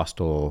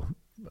Pentecostal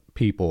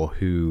people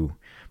who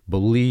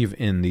believe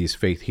in these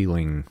faith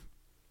healing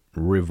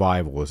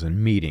revivals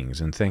and meetings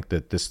and think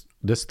that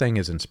this thing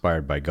is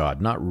inspired by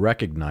God, not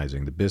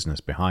recognizing the business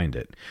behind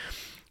it.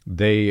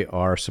 They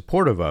are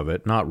supportive of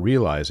it, not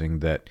realizing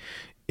that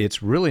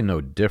it's really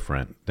no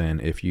different than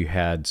if you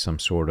had some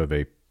sort of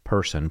a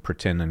person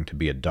pretending to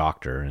be a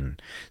doctor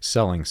and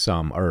selling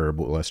some herb,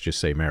 let's just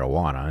say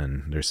marijuana,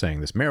 and they're saying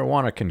this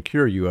marijuana can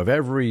cure you of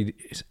every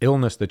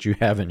illness that you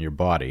have in your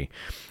body.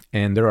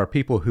 And there are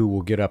people who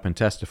will get up and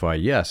testify,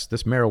 yes,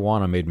 this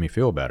marijuana made me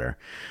feel better.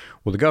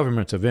 Well, the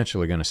government's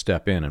eventually going to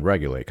step in and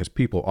regulate because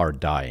people are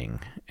dying.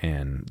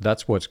 And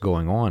that's what's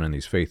going on in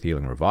these faith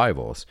healing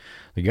revivals.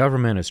 The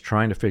government is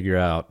trying to figure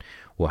out,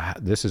 well,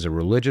 this is a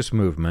religious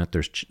movement.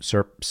 There's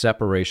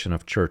separation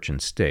of church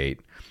and state.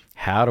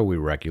 How do we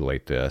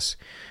regulate this?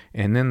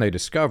 And then they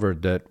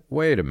discovered that,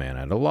 wait a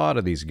minute, a lot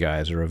of these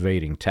guys are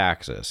evading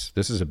taxes.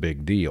 This is a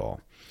big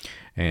deal.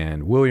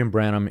 And William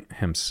Branham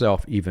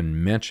himself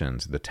even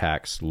mentions the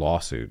tax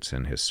lawsuits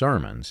in his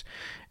sermons.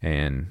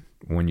 And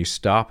when you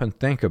stop and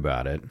think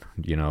about it,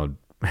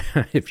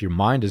 if your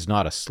mind is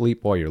not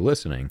asleep while you're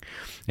listening,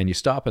 and you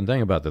stop and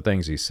think about the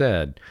things he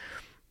said,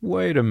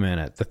 wait a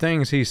minute, the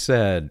things he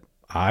said,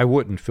 I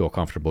wouldn't feel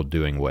comfortable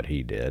doing what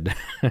he did.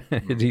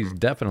 He's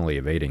definitely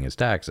evading his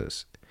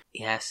taxes.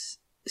 Yes.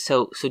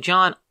 So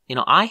John,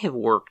 I have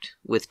worked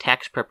with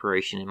tax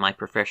preparation in my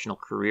professional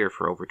career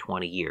for over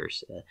 20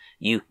 years.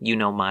 You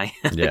know my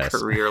Yes.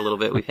 career a little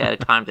bit. We've had a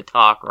time to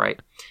talk, right?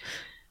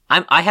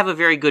 I have a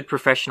very good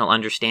professional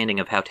understanding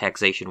of how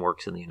taxation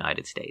works in the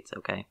United States,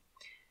 okay?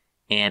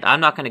 And I'm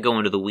not going to go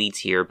into the weeds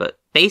here, but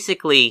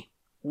basically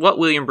what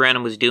William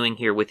Branham was doing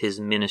here with his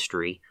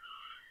ministry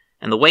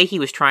and the way he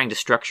was trying to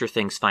structure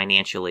things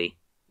financially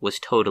was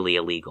totally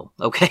illegal,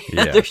 okay?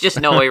 Yes. There's just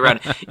no way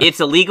around it. It's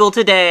illegal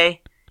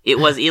today. It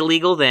was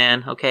illegal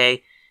then,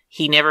 okay?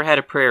 He never had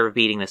a prayer of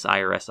beating this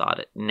IRS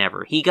audit.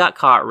 Never. He got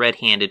caught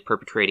red-handed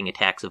perpetrating a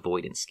tax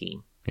avoidance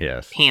scheme.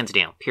 Yes. Hands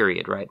down,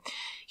 period, right?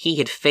 He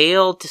had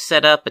failed to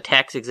set up a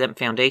tax-exempt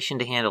foundation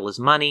to handle his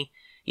money,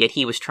 yet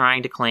he was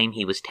trying to claim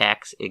he was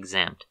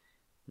tax-exempt.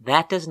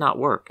 That does not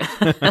work.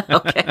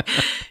 Okay?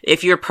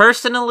 If you're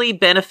personally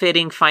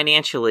benefiting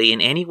financially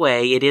in any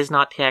way, it is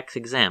not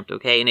tax-exempt,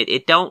 okay? And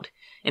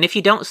if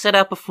you don't set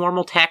up a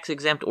formal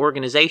tax-exempt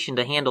organization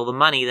to handle the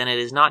money, then it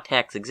is not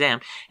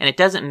tax-exempt. And it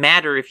doesn't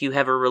matter if you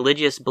have a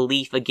religious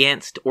belief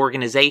against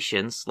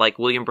organizations like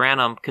William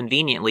Branham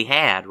conveniently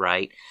had,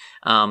 right?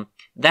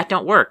 That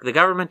don't work. The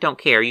government don't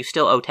care. You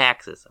still owe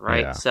taxes,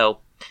 right? Yeah.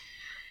 So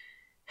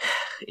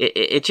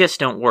it just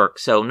don't work.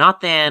 So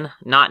not then,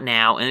 not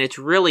now. And it's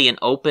really an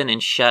open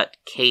and shut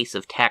case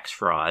of tax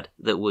fraud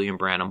that William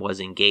Branham was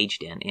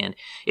engaged in. And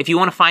if you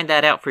want to find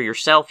that out for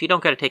yourself, you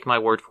don't got to take my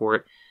word for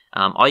it.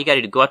 All you got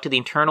to do is go out to the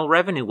Internal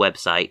Revenue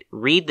website,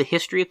 read the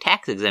history of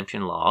tax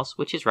exemption laws,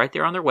 which is right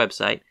there on their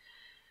website.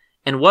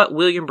 And what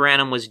William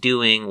Branham was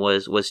doing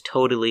was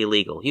totally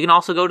illegal. You can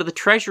also go to the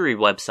Treasury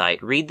website,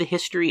 read the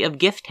history of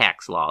gift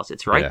tax laws.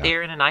 It's right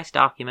there in a nice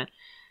document.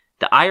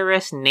 The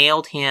IRS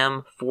nailed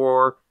him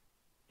for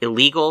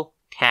illegal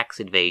tax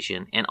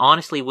evasion. And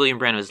honestly, William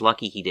Branham is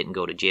lucky he didn't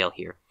go to jail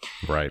here.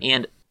 Right.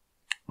 And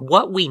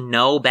what we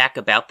know back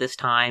about this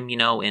time,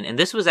 and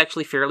this was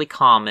actually fairly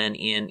common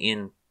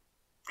in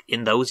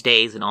those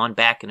days and on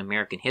back in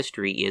American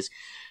history, is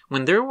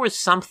when there was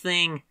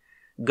something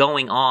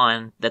going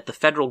on that the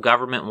federal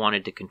government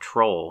wanted to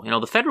control.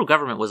 The federal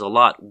government was a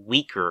lot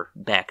weaker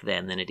back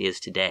then than it is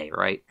today,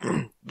 right?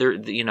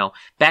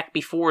 Back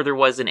before there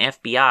was an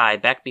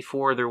FBI, back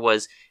before there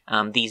was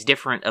these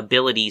different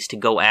abilities to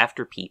go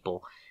after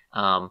people,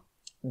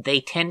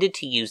 they tended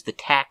to use the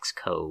tax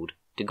code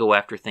to go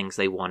after things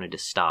they wanted to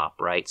stop,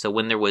 right? So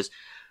when there was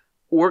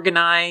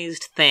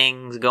organized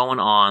things going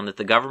on that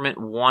the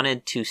government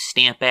wanted to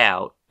stamp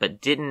out,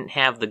 but didn't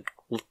have the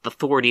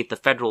authority at the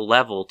federal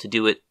level to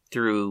do it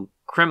through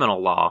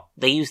criminal law,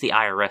 they use the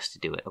IRS to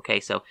do it,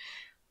 okay? So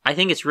I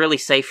think it's really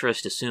safe for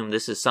us to assume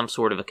this is some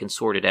sort of a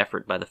concerted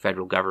effort by the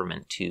federal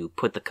government to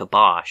put the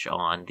kibosh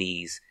on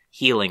these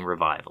healing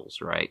revivals,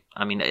 right?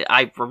 I mean,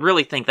 I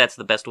really think that's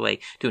the best way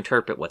to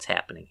interpret what's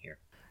happening here.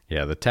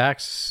 Yeah, the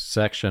tax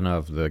section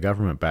of the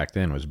government back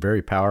then was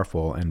very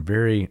powerful and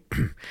very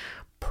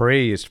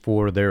praised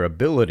for their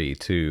ability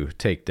to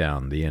take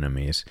down the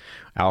enemies.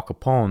 Al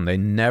Capone, they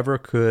never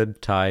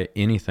could tie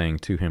anything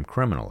to him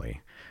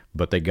criminally,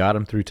 but they got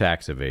him through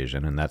tax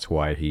evasion, and that's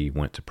why he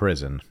went to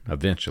prison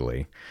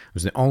eventually. It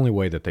was the only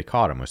way that they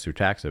caught him was through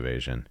tax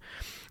evasion.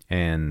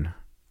 And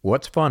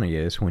what's funny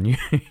is when you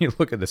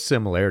look at the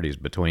similarities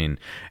between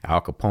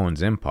Al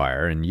Capone's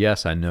empire, and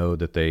yes, I know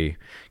that they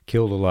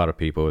killed a lot of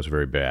people, it was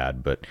very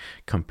bad, but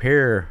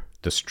compare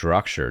the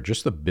structure,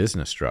 just the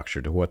business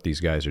structure, to what these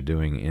guys are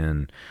doing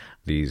in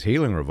these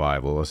healing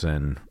revivals,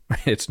 and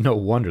it's no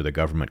wonder the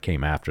government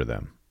came after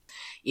them.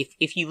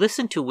 If you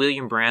listen to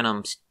William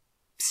Branham's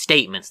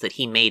statements that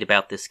he made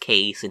about this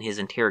case and his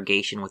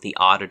interrogation with the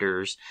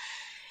auditors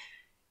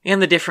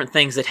and the different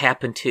things that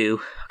happened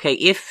to, okay,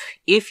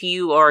 if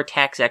you are a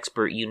tax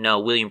expert,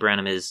 William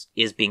Branham is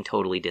being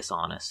totally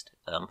dishonest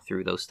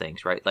through those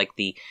things, right? Like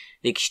the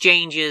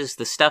exchanges,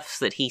 the stuff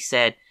that he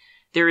said,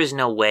 there is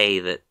no way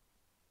that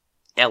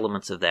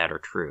elements of that are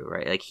true,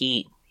 right? Like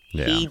he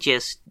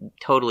just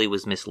totally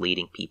was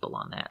misleading people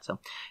on that. So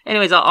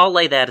anyways, I'll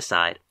lay that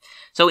aside.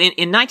 So in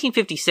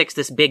 1956,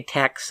 this big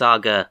tax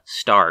saga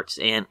starts,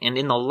 and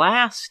in the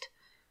last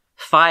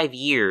 5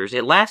 years,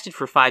 it lasted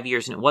for 5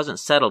 years, and it wasn't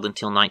settled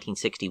until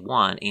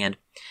 1961, and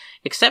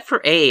except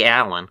for A.A.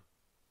 Allen,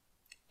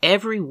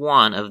 every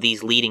one of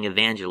these leading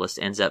evangelists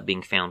ends up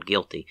being found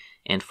guilty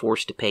and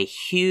forced to pay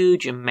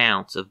huge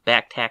amounts of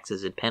back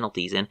taxes and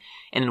penalties. And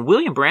in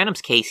William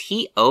Branham's case,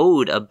 he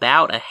owed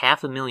about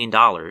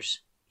 $500,000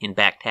 in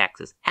back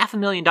taxes.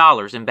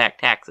 $500,000 in back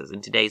taxes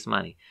in today's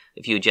money,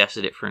 if you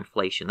adjusted it for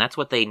inflation. That's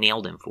what they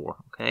nailed him for,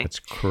 okay? That's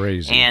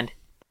crazy. And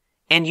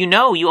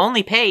you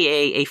only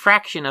pay a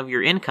fraction of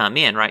your income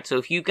in, right? So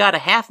if you got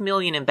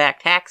 $500,000 in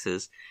back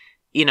taxes,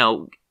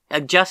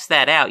 adjust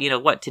that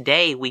out.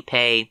 Today we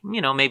pay,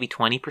 maybe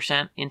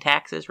 20% in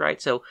taxes,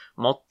 right? So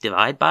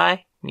divide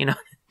by,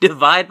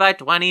 divide by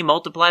 20,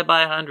 multiply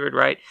by 100,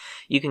 right?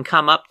 You can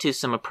come up to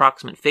some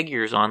approximate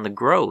figures on the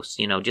gross,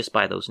 just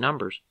by those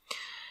numbers.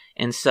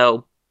 And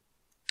so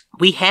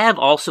we have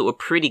also a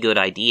pretty good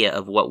idea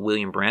of what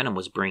William Branham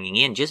was bringing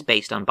in just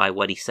based on by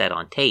what he said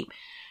on tape.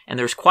 And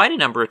there's quite a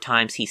number of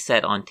times he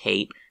said on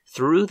tape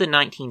through the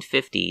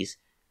 1950s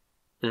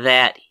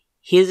that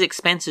his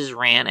expenses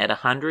ran at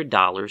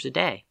 $100 a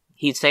day.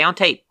 He'd say on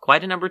tape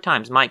quite a number of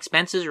times, my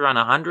expenses run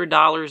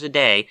 $100 a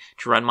day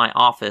to run my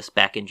office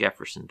back in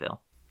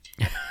Jeffersonville.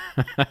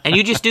 And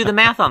you just do the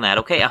math on that,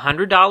 okay?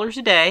 $100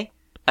 a day,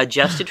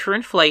 adjusted for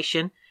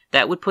inflation,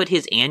 that would put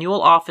his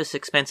annual office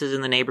expenses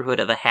in the neighborhood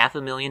of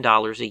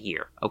 $500,000 a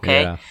year,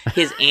 okay? Yeah.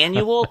 His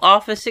annual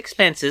office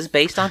expenses,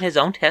 based on his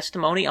own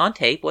testimony on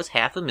tape, was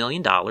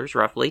 $500,000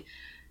 roughly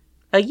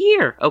a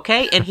year,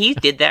 okay? And he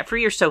did that for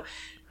years. So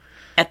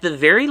at the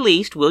very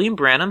least, William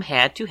Branham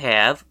had to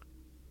have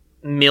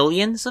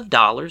millions of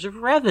dollars of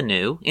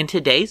revenue in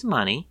today's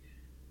money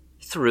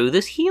through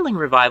this healing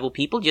revival,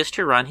 people, just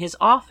to run his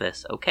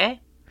office,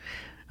 okay?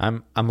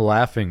 I'm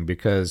laughing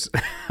because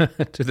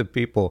to the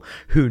people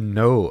who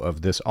know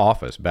of this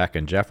office back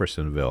in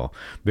Jeffersonville,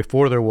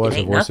 before there was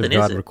a Voice of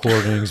God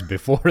recordings,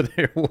 before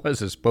there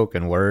was a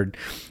spoken word,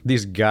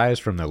 these guys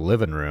from the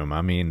living room,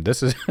 I mean,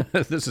 this is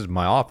this is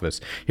my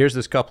office. Here's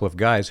this couple of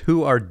guys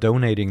who are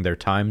donating their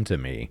time to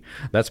me.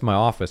 That's my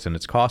office, and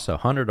it's cost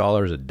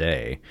 $100 a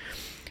day.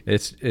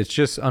 It's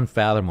just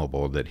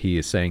unfathomable that he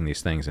is saying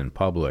these things in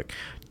public.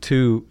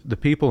 To the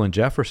people in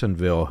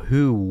Jeffersonville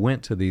who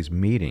went to these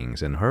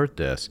meetings and heard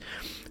this,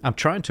 I'm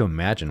trying to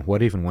imagine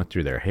what even went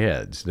through their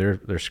heads. They're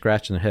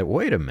scratching their head.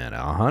 Wait a minute,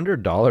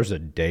 $100 a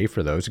day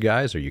for those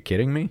guys? Are you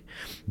kidding me?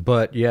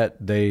 But yet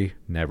they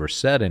never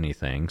said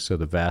anything, so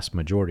the vast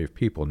majority of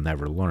people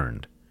never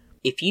learned.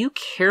 If you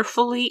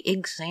carefully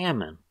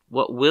examine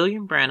what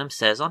William Branham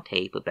says on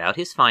tape about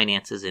his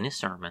finances in his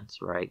sermons,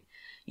 right?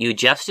 You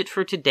adjust it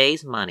for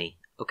today's money,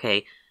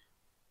 okay?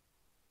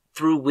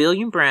 Through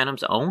William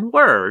Branham's own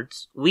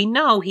words, we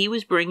know he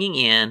was bringing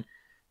in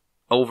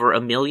over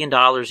 $1 million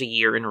a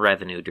year in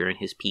revenue during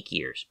his peak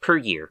years, per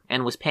year,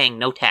 and was paying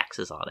no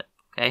taxes on it,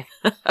 okay?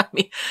 I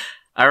mean,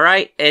 all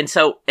right?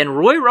 And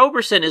Roy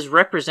Roberson is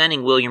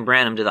representing William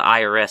Branham to the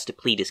IRS to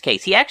plead his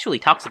case. He actually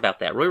talks about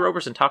that. Roy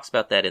Roberson talks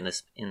about that in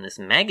this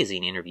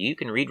magazine interview. You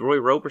can read Roy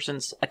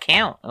Roberson's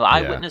account,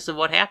 eyewitness of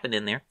what happened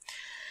in there,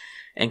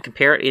 and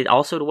compare it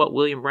also to what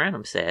William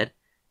Branham said.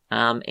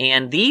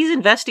 And these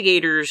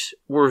investigators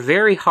were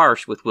very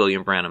harsh with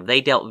William Branham. They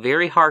dealt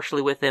very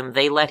harshly with him.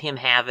 They let him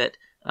have it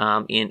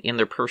in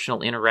their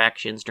personal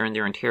interactions during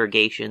their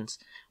interrogations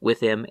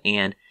with him.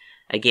 And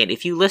again,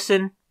 if you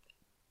listen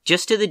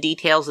just to the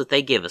details that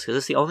they give us, because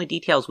it's the only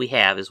details we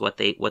have is what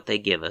they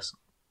give us,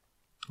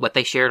 what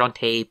they shared on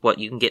tape, what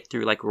you can get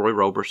through like Roy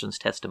Roberson's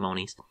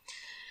testimonies,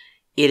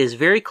 it is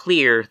very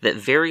clear that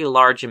very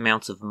large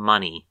amounts of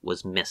money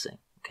was missing,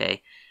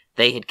 okay?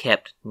 They had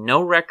kept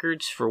no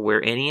records for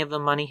where any of the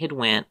money had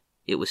went.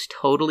 It was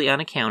totally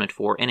unaccounted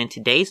for. And in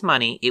today's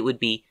money, it would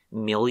be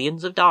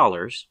millions of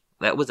dollars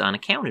that was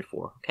unaccounted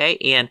for. Okay.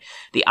 And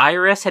the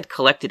IRS had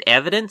collected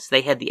evidence.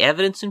 They had the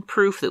evidence and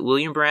proof that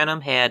William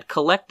Branham had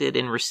collected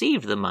and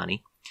received the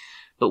money.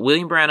 But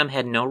William Branham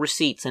had no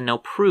receipts and no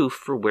proof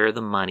for where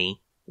the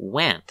money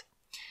went.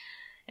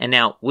 And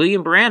now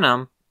William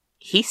Branham,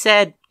 he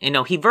said,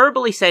 he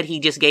verbally said he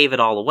just gave it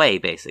all away,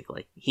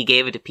 basically. He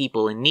gave it to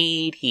people in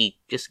need. He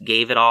just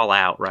gave it all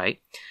out, right?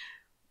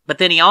 But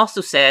then he also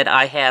said,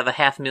 I have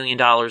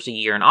 $500,000 a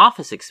year in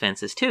office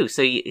expenses, too.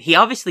 So he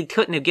obviously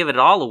couldn't have given it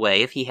all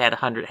away if he had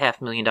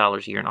 $500,000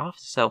 a year in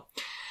office. So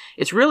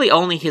it's really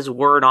only his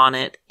word on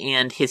it,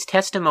 and his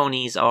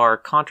testimonies are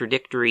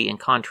contradictory and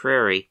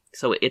contrary.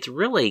 So it's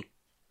really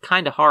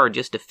kind of hard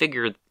just to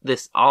figure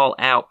this all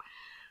out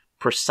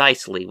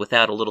precisely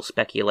without a little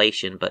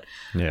speculation. But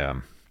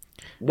yeah,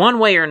 one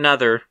way or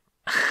another,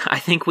 I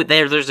think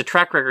there's a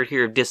track record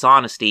here of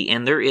dishonesty,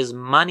 and there is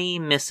money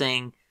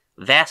missing,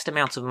 vast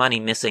amounts of money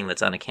missing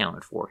that's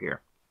unaccounted for here.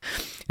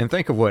 And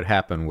think of what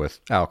happened with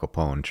Al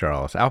Capone,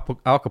 Charles. Al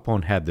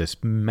Capone had this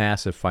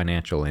massive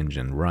financial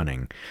engine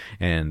running,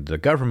 and the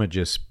government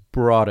just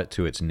brought it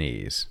to its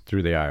knees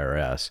through the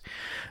IRS.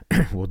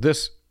 Well,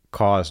 this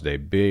caused a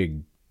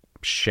big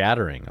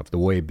shattering of the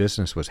way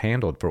business was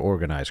handled for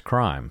organized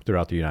crime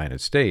throughout the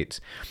United States.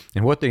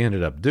 And what they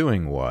ended up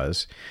doing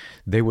was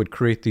they would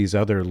create these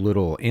other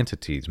little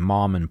entities,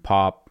 mom and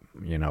pop,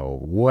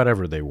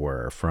 whatever they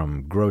were,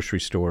 from grocery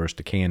stores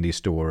to candy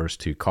stores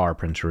to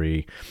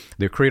carpentry.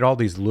 They create all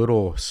these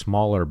little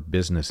smaller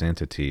business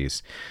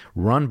entities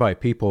run by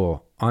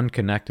people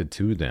unconnected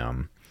to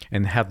them,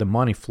 and have the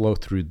money flow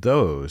through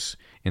those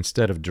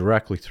instead of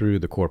directly through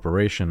the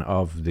corporation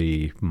of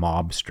the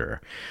mobster.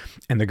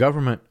 And the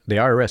government, the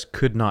IRS,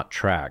 could not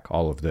track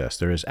all of this.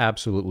 There is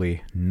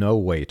absolutely no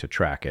way to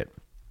track it.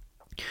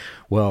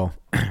 Well,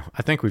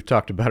 I think we've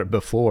talked about it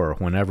before.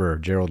 Whenever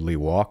Gerald Lee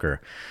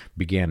Walker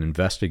began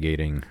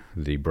investigating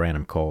the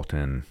Branham cult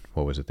in,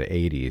 the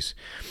 80s,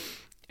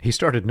 he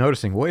started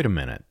noticing, wait a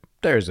minute,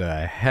 there's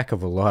a heck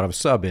of a lot of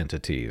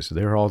sub-entities.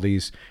 There are all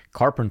these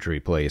carpentry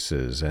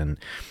places. And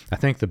I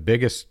think the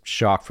biggest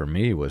shock for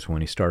me was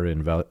when he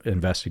started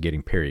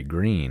investigating Perry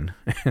Green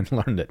and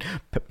learned that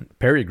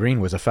Perry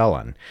Green was a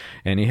felon.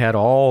 And he had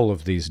all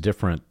of these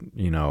different,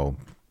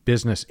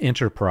 business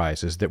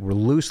enterprises that were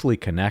loosely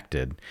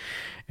connected.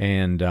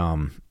 And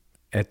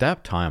at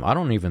that time, I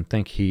don't even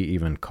think he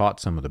even caught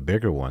some of the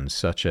bigger ones,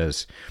 such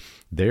as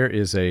there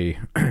is a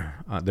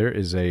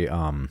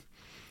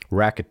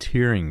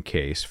racketeering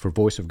case for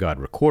Voice of God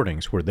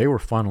recordings where they were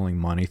funneling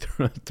money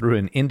through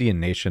an Indian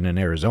nation in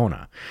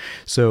Arizona.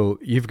 So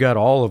you've got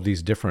all of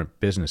these different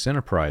business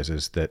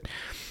enterprises that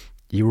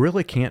you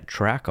really can't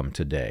track them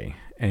today.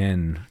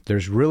 And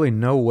there's really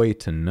no way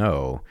to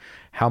know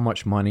how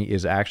much money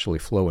is actually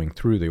flowing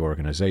through the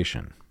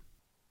organization.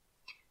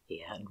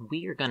 Yeah,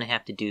 we are going to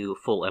have to do a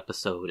full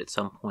episode at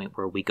some point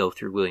where we go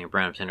through William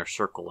Branham's inner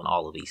circle and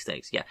all of these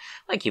things. Yeah,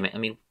 like you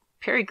meant,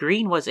 Perry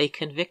Green was a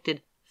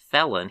convicted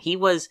felon. He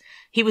was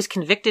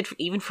convicted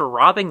even for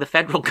robbing the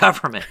federal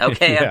government.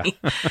 Okay, Yeah.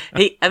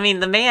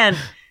 The man,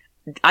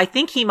 I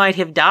think he might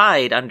have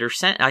died under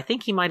I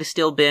think he might have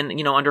still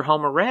been, under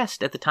home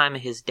arrest at the time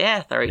of his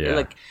death. Or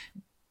Yeah.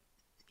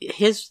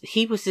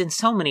 He was in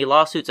so many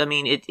lawsuits.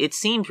 It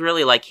seems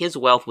really like his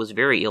wealth was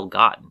very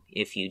ill-gotten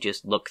if you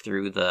just look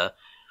through the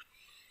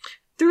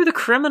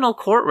criminal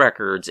court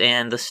records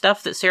and the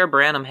stuff that Sarah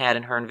Branham had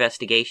in her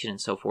investigation and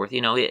so forth.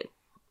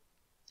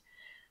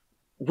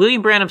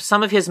 William Branham,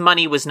 some of his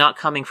money was not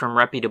coming from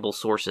reputable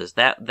sources.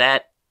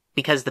 That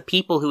because the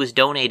people who was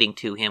donating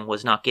to him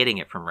was not getting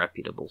it from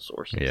reputable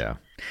sources. Yeah.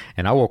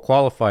 And I will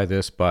qualify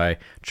this by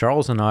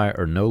Charles and I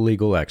are no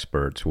legal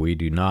experts. We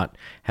do not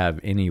have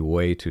any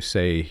way to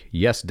say,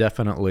 yes,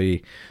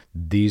 definitely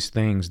these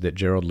things that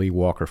Gerald Lee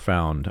Walker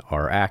found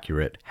are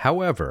accurate.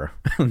 However,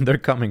 they're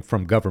coming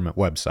from government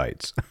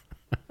websites.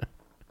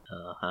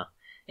 Uh-huh.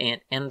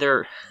 And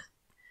they're...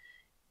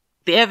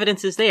 The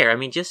evidence is there.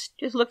 Just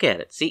look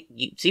at it.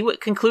 See what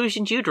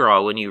conclusions you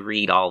draw when you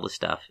read all the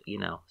stuff,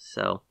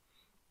 So,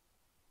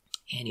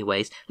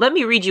 anyways, let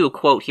me read you a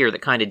quote here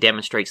that kind of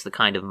demonstrates the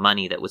kind of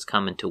money that was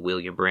coming to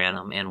William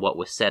Branham and what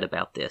was said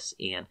about this.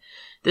 And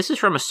this is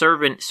from a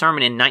sermon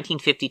in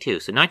 1952.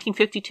 So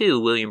 1952,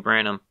 William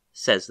Branham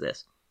says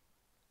this.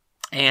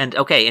 And,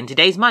 okay, in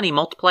today's money,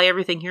 multiply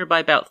everything here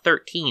by about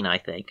 13, I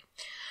think.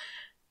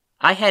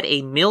 I had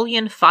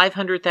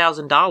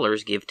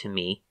 $1,500,000 give to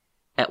me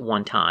at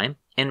one time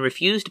and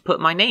refused to put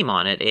my name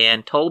on it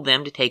and told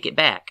them to take it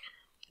back.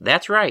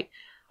 That's right.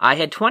 I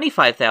had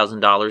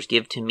 $25,000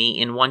 give to me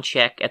in one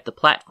check at the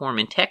platform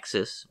in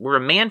Texas where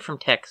a man from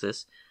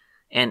Texas,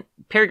 and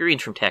Perry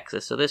Green's from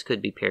Texas, so this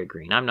could be Perry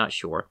Green, I'm not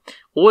sure,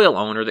 oil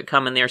owner that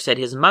come in there said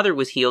his mother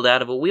was healed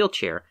out of a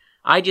wheelchair.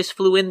 I just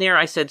flew in there,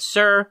 I said,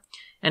 sir,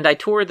 and I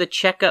tore the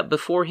check up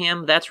before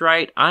him. That's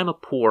right, I'm a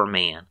poor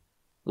man.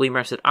 William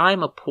Branham said,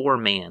 I'm a poor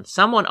man.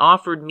 Someone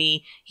offered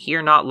me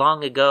here not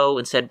long ago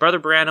and said, Brother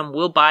Branham,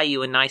 we'll buy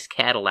you a nice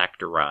Cadillac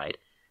to ride.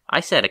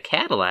 I said, a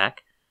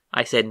Cadillac?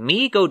 I said,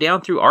 me go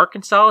down through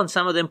Arkansas and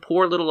some of them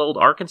poor little old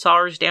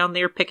Arkansasers down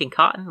there picking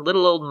cotton,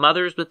 little old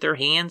mothers with their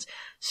hands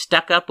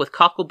stuck up with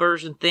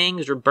cockleburs and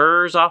things or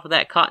burrs off of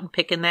that cotton,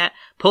 picking that,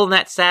 pulling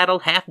that saddle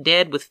half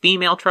dead with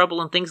female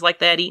trouble and things like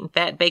that, eating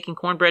fat bacon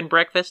cornbread and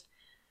breakfast.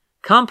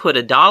 Come put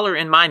 $1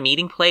 in my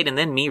meeting plate and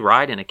then me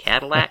ride in a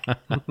Cadillac?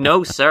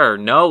 No, sir.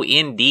 No,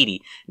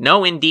 indeedy.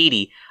 No,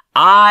 indeedy.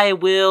 I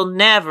will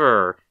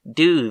never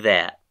do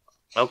that.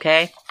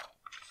 Okay?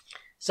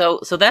 So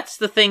that's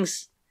the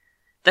things,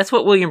 that's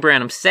what William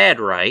Branham said,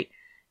 right?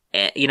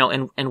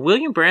 And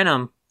William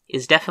Branham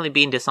is definitely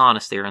being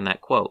dishonest there in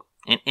that quote.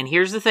 And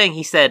here's the thing.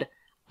 He said,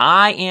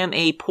 I am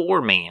a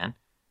poor man,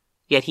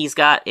 yet he's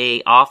got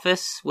a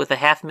office with a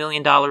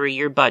 $500,000 a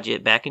year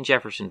budget back in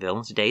Jeffersonville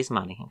in today's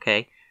money,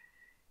 okay?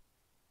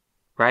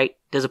 Right?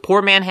 Does a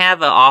poor man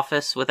have an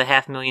office with a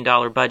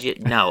 $500,000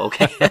 budget? No,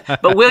 okay?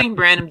 But William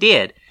Branham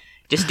did.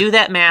 Just do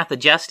that math,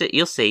 adjust it,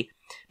 you'll see.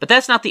 But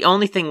that's not the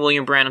only thing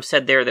William Branham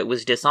said there that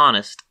was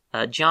dishonest.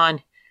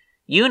 John,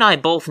 you and I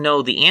both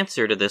know the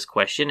answer to this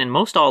question, and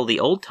most all the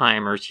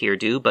old-timers here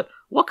do, but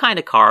what kind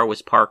of car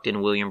was parked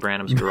in William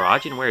Branham's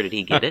garage, and where did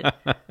he get it?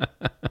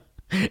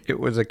 It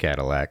was a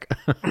Cadillac.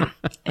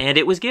 And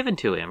it was given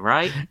to him,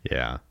 right?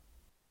 Yeah.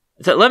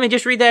 So let me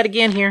just read that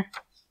again here.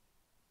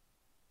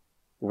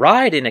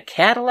 Ride in a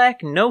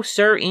Cadillac? No,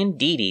 sir,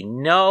 indeedy.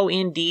 No,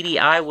 indeedy,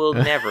 I will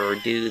never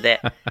do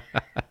that.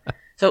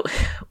 So,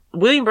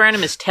 William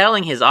Branham is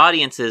telling his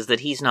audiences that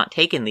he's not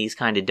taking these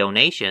kind of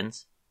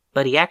donations,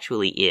 but he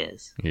actually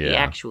is. Yeah. He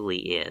actually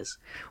is.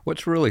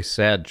 What's really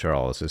sad,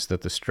 Charles, is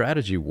that the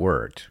strategy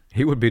worked.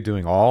 He would be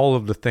doing all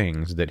of the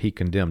things that he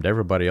condemned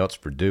everybody else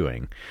for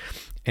doing.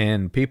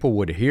 And people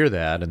would hear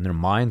that and their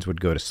minds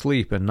would go to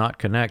sleep and not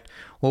connect.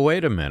 Well,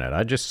 wait a minute.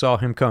 I just saw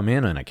him come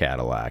in a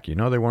Cadillac.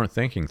 They weren't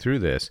thinking through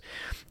this.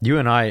 You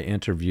and I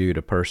interviewed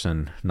a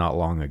person not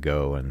long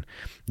ago, and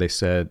they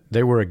said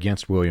they were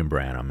against William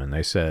Branham. And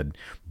they said,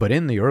 but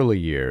in the early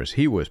years,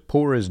 he was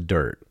poor as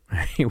dirt.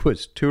 He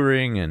was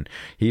touring and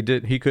he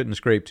couldn't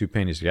scrape 2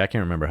 pennies. I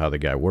can't remember how the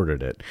guy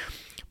worded it.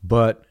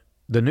 But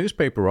The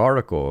newspaper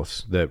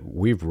articles that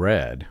we've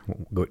read,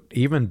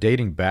 even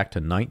dating back to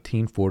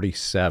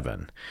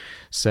 1947,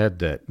 said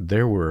that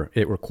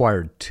it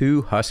required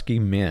 2 husky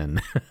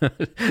men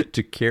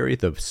to carry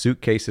the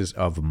suitcases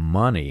of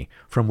money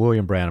from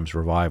William Branham's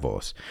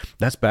revivals.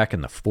 That's back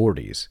in the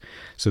 40s.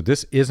 So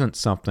this isn't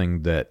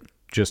something that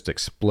just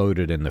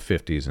exploded in the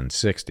 50s and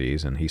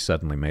 60s and he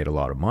suddenly made a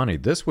lot of money.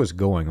 This was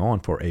going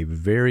on for a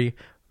very,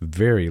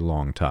 very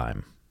long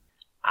time.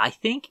 I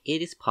think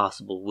it is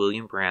possible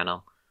William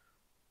Branham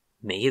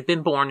may have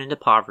been born into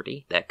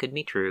poverty. That could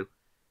be true.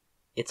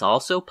 It's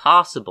also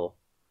possible,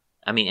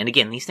 and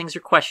again, these things are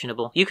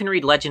questionable. You can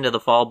read Legend of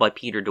the Fall by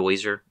Peter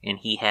Doiser, and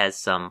he has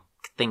some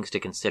things to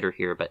consider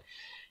here, but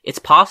it's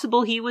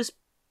possible he was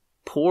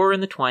poor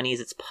in the 20s.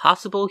 It's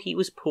possible he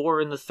was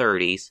poor in the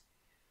 30s.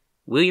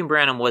 William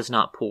Branham was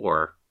not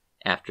poor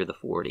after the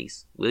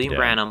 40s. William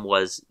Branham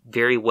was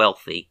very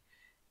wealthy,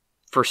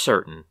 for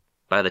certain,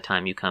 by the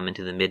time you come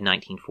into the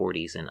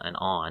mid-1940s and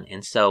on.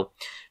 And so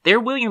there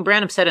William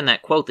Branham said in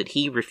that quote that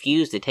he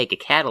refused to take a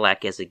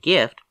Cadillac as a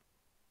gift,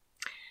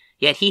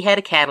 yet he had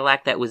a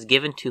Cadillac that was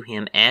given to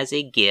him as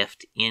a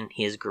gift in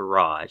his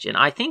garage. And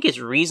I think it's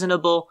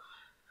reasonable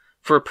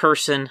for a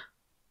person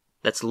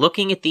that's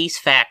looking at these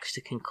facts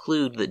to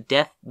conclude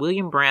that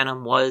William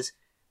Branham was,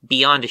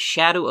 beyond a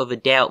shadow of a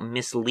doubt,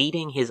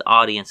 misleading his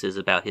audiences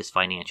about his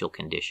financial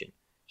condition.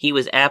 He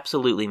was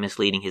absolutely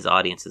misleading his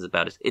audiences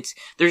about it.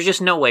 There's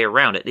just no way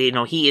around it.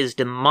 He is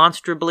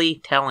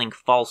demonstrably telling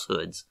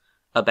falsehoods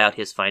about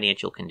his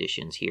financial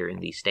conditions here in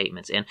these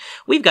statements. And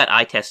we've got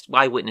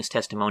eyewitness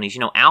testimonies.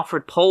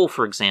 Alfred Pohl,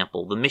 for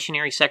example, the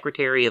missionary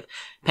secretary of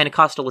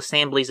Pentecostal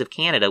Assemblies of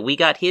Canada, we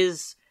got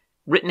his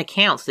written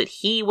accounts that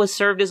he was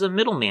served as a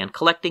middleman,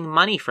 collecting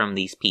money from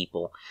these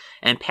people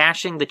and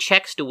passing the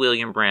checks to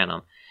William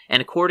Branham.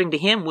 And according to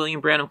him,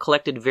 William Branham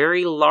collected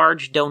very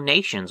large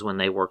donations when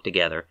they worked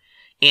together,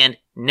 and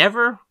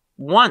never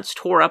once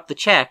tore up the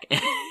check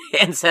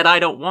and said, I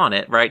don't want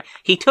it, right?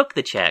 He took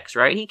the checks,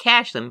 right? He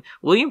cashed them.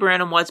 William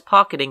Branham was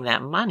pocketing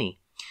that money.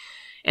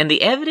 And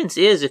the evidence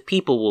is, if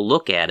people will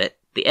look at it,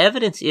 the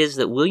evidence is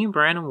that William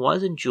Branham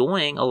was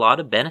enjoying a lot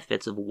of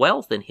benefits of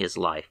wealth in his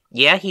life.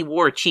 Yeah, he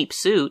wore a cheap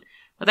suit,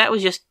 but that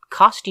was just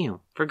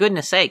costume. For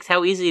goodness sakes,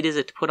 how easy is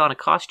it to put on a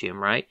costume,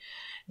 right?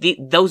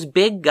 Those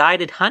big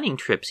guided hunting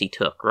trips he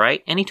took,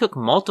 right? And he took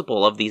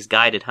multiple of these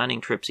guided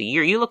hunting trips a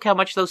year. You look how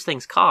much those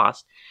things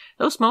cost.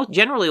 Those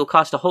generally will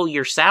cost a whole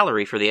year's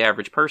salary for the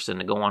average person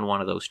to go on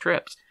one of those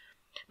trips.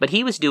 But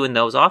he was doing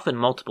those often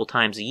multiple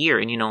times a year.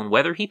 And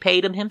whether he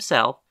paid them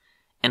himself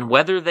and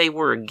whether they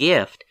were a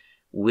gift,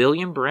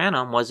 William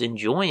Branham was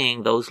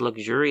enjoying those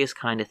luxurious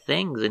kind of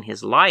things in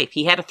his life.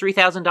 He had a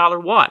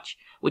 $3,000 watch,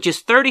 which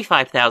is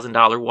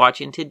 $35,000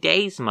 watch in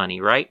today's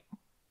money, right?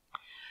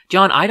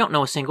 John, I don't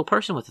know a single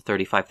person with a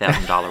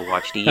 $35,000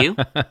 watch. Do you?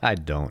 I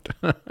don't.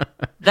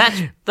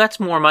 That's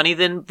more money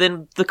than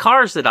the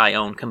cars that I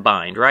own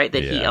combined, right?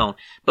 That he owned.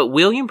 But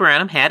William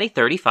Branham had a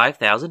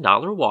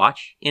 $35,000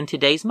 watch in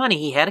today's money.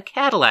 He had a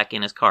Cadillac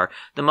in his car,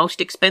 the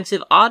most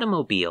expensive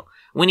automobile.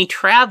 When he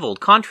traveled,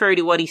 contrary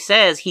to what he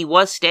says, he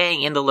was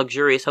staying in the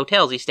luxurious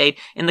hotels. He stayed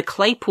in the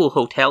Claypool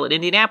Hotel at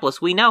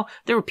Indianapolis. We know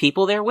there were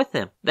people there with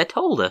him that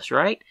told us,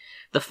 right?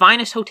 The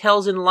finest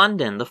hotels in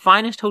London, the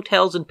finest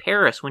hotels in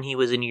Paris when he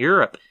was in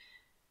Europe.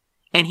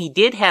 And he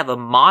did have a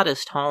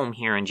modest home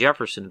here in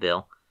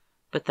Jeffersonville,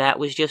 but that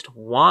was just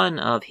one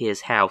of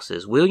his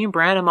houses. William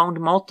Branham owned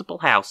multiple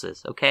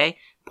houses, okay?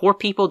 Poor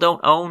people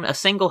don't own a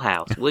single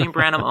house. William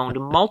Branham owned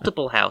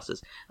multiple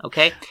houses,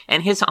 okay?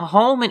 And his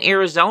home in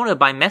Arizona,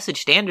 by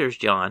message standards,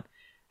 John,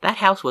 that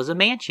house was a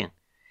mansion.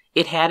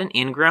 It had an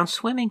in-ground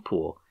swimming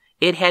pool.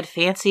 It had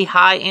fancy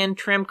high-end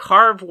trim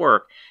carved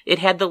work. It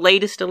had the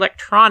latest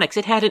electronics.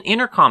 It had an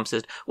intercom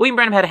system. William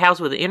Branham had a house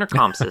with an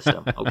intercom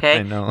system, okay?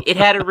 I know. It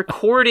had a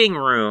recording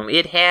room.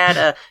 It had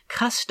a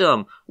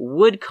custom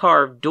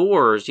wood-carved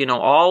doors,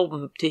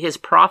 all to his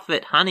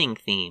prophet hunting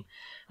theme.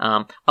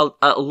 A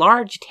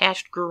large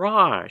attached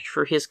garage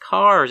for his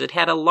cars. It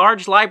had a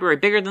large library,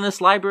 bigger than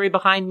this library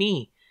behind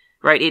me,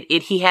 right?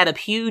 He had a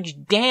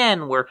huge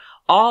den where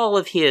all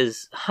of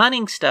his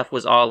hunting stuff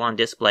was all on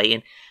display.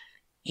 And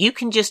you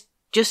can just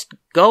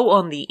go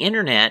on the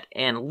internet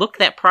and look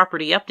that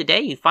property up today.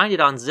 You find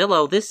it on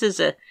Zillow. This is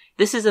a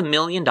 $1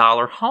 million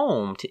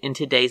home in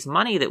today's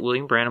money that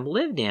William Branham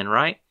lived in,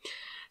 right?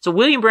 So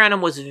William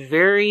Branham was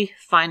very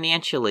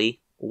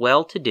financially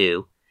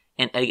well-to-do,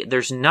 and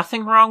there's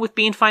nothing wrong with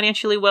being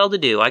financially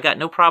well-to-do. I got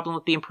no problem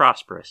with being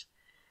prosperous.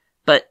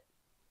 But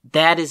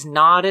that is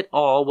not at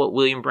all what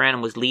William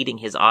Branham was leading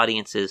his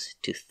audiences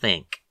to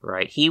think,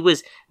 right? He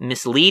was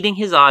misleading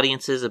his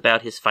audiences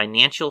about his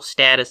financial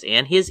status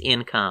and his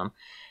income,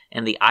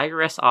 and the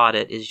IRS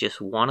audit is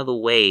just one of the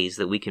ways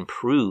that we can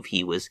prove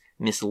he was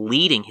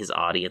misleading his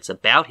audience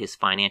about his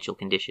financial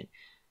condition.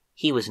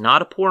 He was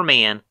not a poor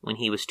man when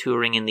he was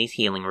touring in these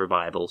healing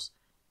revivals.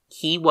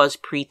 He was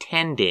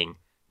pretending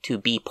to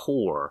be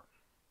poor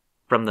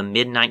from the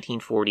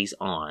mid-1940s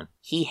on.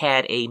 He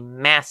had a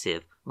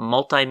massive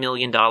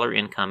multi-million-dollar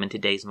income in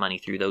today's money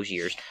through those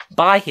years,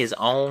 by his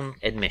own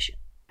admission.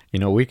 You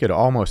know, we could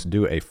almost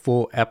do a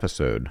full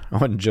episode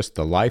on just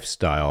the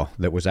lifestyle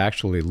that was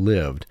actually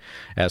lived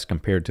as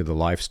compared to the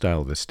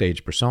lifestyle of the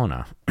stage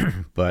persona.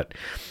 But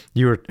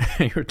you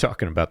were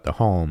talking about the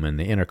home and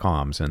the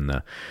intercoms and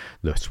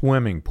the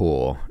swimming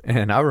pool.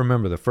 And I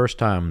remember the first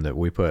time that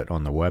we put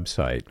on the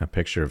website a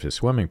picture of his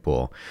swimming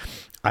pool,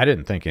 I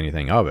didn't think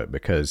anything of it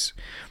because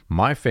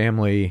my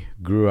family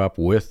grew up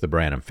with the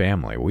Branham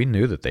family. We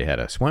knew that they had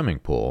a swimming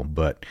pool,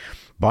 but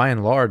by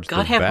and large,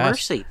 God have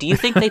mercy. Do you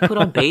think they put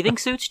on bathing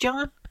suits,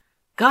 John?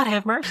 God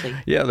have mercy.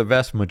 Yeah, the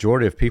vast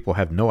majority of people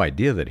have no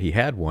idea that he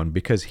had one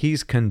because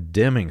he's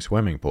condemning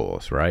swimming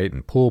pools, right?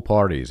 And pool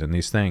parties and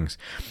these things.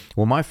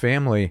 Well, my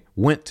family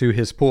went to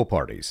his pool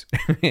parties.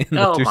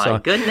 Oh, my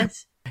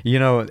goodness. You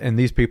know, and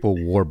these people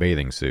wore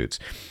bathing suits.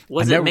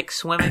 Was it mixed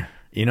swimming?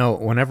 You know,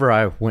 whenever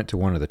I went to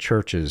one of the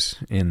churches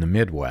in the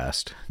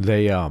Midwest,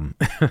 they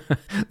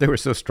they were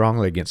so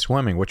strongly against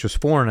swimming, which was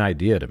foreign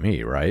idea to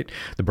me, right?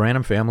 The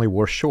Branham family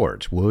wore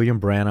shorts. William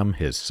Branham,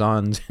 his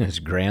sons, his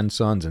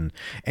grandsons,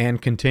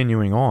 and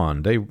continuing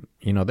on, they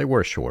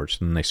wear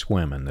shorts and they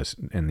swim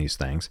in these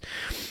things.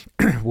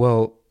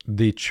 Well,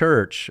 the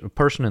church, a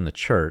person in the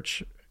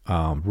church,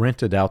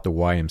 rented out the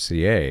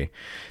YMCA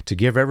to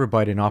give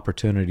everybody an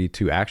opportunity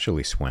to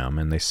actually swim,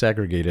 and they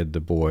segregated the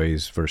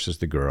boys versus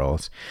the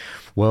girls.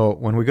 Well,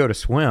 when we go to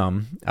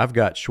swim, I've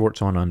got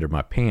shorts on under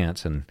my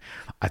pants, and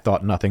I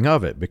thought nothing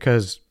of it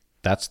because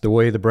that's the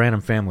way the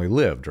Branham family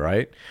lived,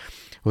 right?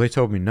 Well, they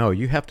told me, no,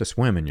 you have to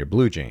swim in your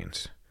blue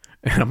jeans.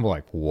 And I'm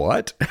like,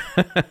 what?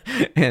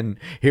 And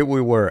here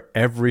we were,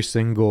 every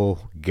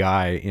single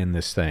guy in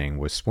this thing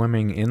was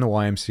swimming in the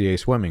YMCA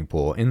swimming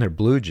pool in their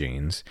blue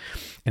jeans.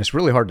 And it's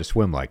really hard to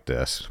swim like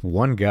this.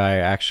 One guy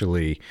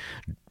actually,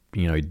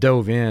 he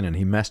dove in and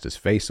he messed his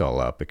face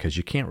all up because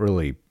you can't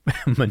really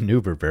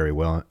maneuver very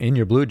well in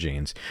your blue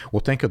jeans.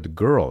 Well, think of the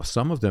girls.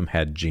 Some of them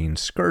had jean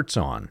skirts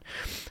on.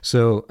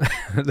 So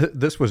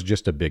this was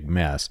just a big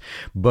mess.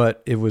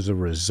 But it was a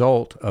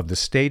result of the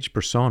stage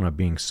persona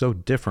being so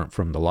different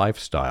from the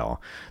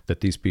lifestyle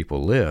that these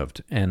people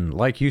lived. And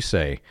like you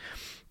say,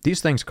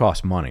 these things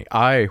cost money.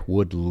 I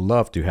would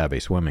love to have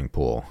a swimming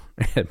pool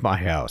at my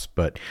house,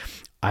 but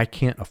I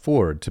can't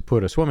afford to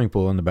put a swimming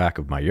pool in the back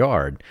of my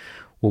yard.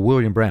 Well,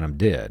 William Branham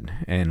did.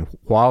 And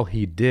while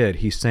he did,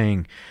 he's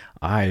saying,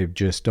 I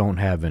just don't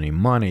have any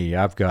money.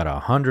 I've got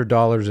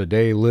 $100 a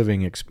day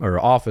living or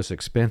office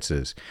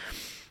expenses.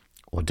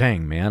 Well,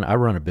 dang, man, I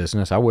run a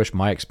business. I wish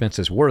my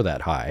expenses were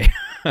that high.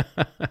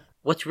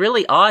 What's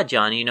really odd,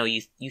 John,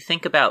 you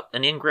think about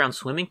an in-ground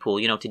swimming pool.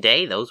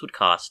 Today those would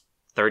cost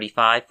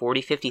 $35,000,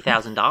 $40,000,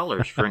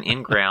 $50,000 for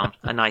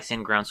a nice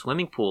in-ground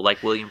swimming pool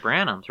like William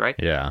Branham's, right?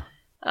 Yeah.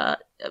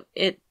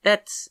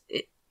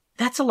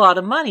 That's a lot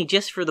of money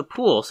just for the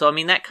pool. So,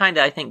 that kind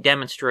of, I think,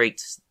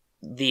 demonstrates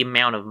the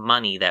amount of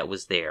money that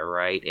was there,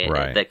 right?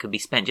 Right. That could be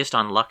spent just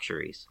on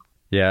luxuries.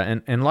 Yeah,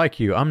 and like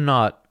you, I'm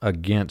not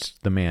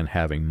against the man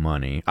having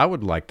money. I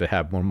would like to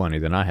have more money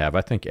than I have.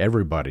 I think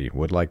everybody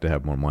would like to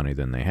have more money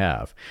than they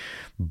have.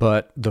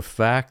 But the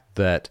fact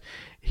that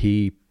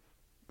he,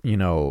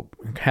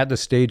 had the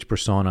stage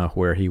persona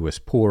where he was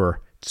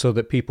poor so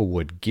that people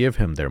would give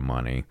him their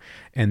money,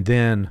 and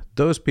then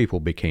those people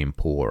became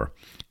poor.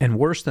 And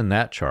worse than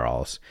that,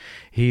 Charles,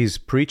 he's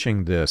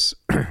preaching this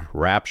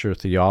rapture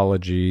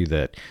theology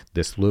that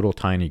this little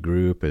tiny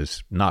group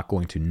is not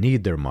going to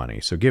need their money,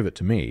 so give it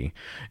to me,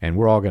 and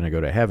we're all going to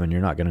go to heaven.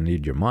 You're not going to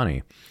need your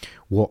money.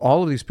 Well,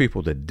 all of these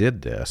people that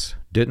did this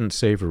didn't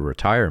save a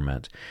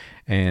retirement,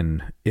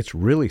 and it's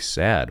really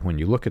sad when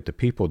you look at the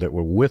people that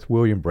were with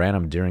William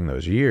Branham during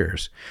those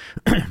years.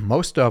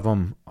 Most of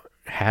them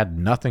had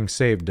nothing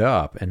saved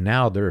up, and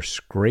now they're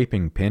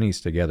scraping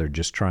pennies together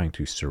just trying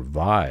to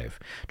survive,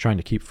 trying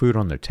to keep food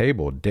on their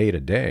table day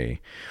to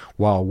day,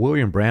 while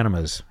William Branham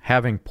is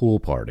having pool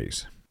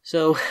parties.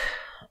 So,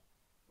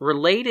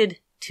 related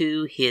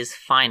to his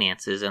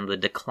finances and the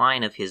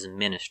decline of his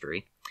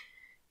ministry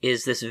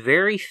is this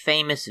very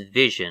famous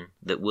vision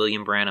that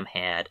William Branham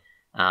had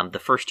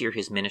the first year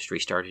his ministry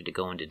started to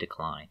go into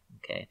decline.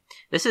 Okay,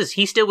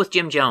 he's still with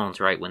Jim Jones,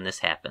 right, when this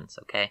happens.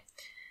 Okay,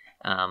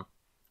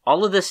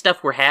 all of this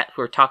stuff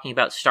we're talking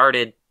about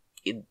started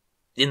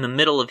in the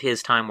middle of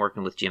his time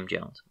working with Jim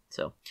Jones.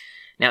 So,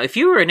 now if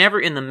you were never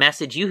in the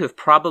message, you have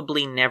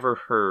probably never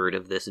heard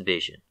of this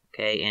vision.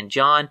 Okay, and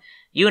John,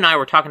 you and I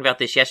were talking about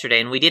this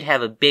yesterday, and we did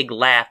have a big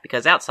laugh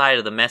because outside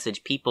of the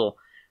message, people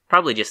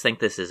probably just think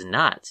this is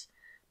nuts.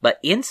 But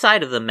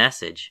inside of the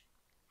message,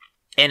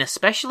 and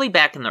especially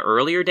back in the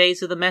earlier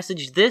days of the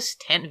message, this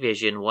tent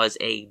vision was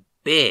a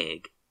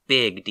big,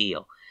 big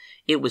deal.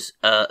 It was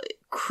a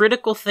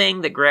critical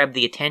thing that grabbed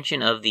the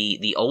attention of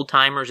the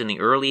old-timers in the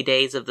early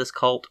days of this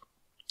cult.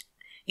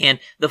 And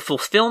the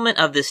fulfillment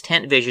of this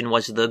tent vision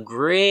was the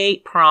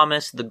great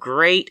promise, the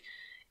great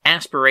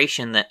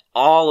aspiration that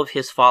all of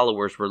his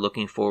followers were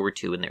looking forward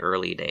to in the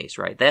early days,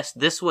 right?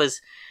 This was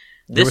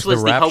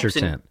the hopes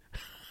and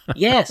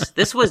yes,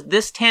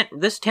 this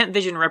tent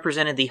vision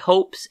represented the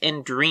hopes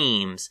and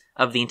dreams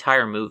of the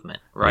entire movement,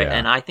 right? Yeah.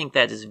 And I think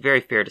that is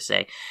very fair to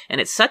say. And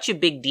it's such a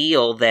big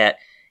deal that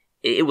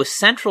it was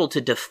central to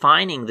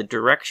defining the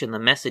direction the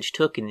message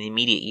took in the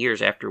immediate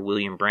years after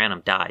William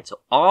Branham died. So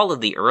all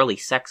of the early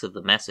sects of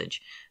the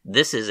message,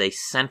 this is a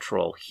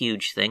central,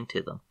 huge thing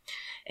to them.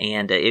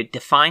 And it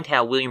defined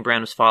how William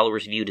Branham's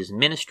followers viewed his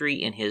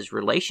ministry and his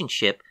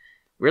relationship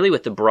really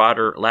with the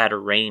broader latter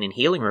rain and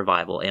healing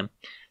revival. And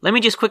let me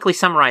just quickly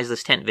summarize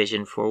this tent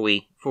vision before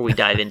we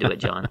dive into it,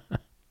 John.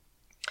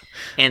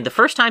 And the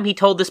first time he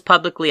told this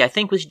publicly, I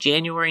think, was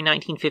January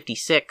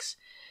 1956.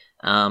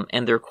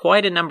 And there are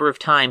quite a number of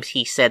times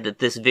he said that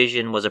this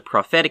vision was a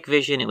prophetic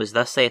vision. It was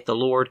thus saith the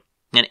Lord.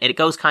 And it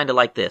goes kind of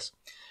like this.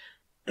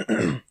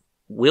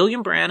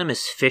 William Branham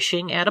is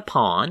fishing at a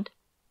pond,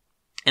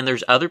 and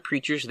there's other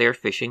preachers there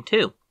fishing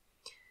too.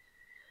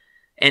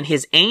 And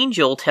his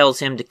angel tells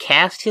him to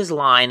cast his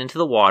line into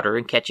the water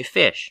and catch a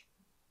fish,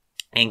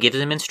 and gives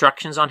him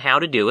instructions on how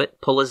to do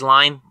it. Pull his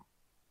line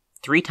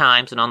 3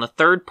 times, and on the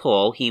third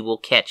pull, he will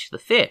catch the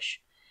fish.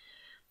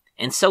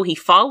 And so he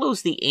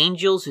follows the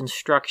angel's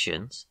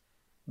instructions,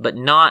 but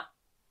not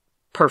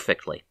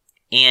perfectly.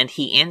 And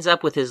he ends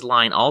up with his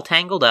line all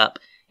tangled up,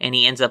 and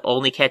he ends up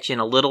only catching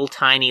a little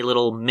tiny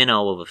little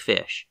minnow of a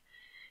fish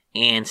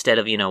instead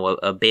of,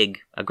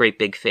 a great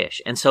big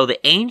fish. And so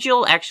the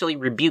angel actually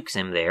rebukes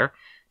him there,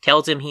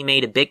 tells him he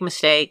made a big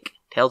mistake,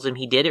 tells him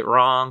he did it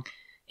wrong,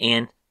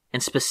 and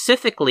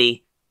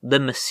specifically the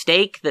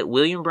mistake that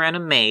William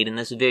Branham made in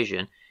this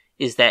vision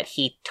is that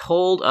he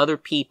told other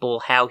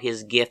people how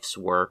his gifts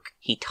work.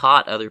 He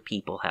taught other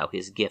people how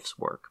his gifts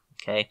work,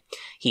 okay?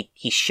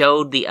 He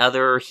showed the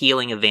other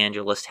healing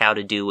evangelists how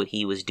to do what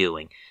he was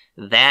doing.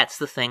 That's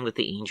the thing that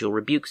the angel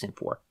rebukes him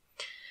for.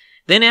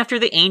 Then after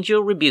the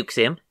angel rebukes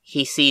him,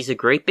 he sees a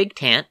great big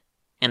tent,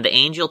 and the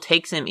angel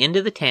takes him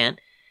into the tent,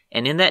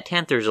 and in that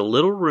tent there's a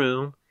little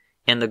room,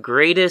 and the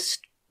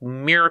greatest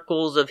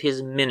miracles of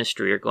his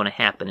ministry are going to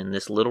happen in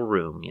this little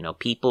room.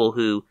 People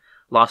who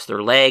lost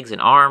their legs and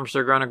arms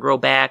are going to grow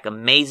back.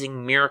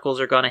 Amazing miracles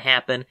are going to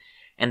happen.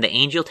 And the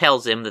angel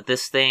tells him that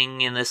this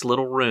thing in this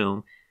little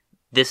room,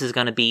 this is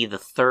going to be the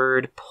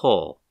third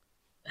pull.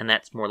 And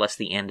that's more or less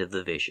the end of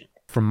the vision.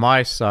 From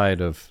my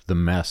side of the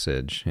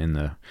message,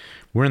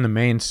 we're in the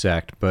main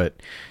sect,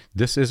 but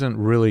this isn't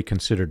really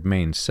considered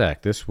main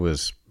sect. This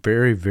was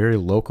very, very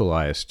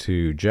localized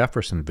to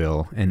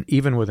Jeffersonville, and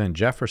even within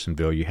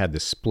Jeffersonville, you had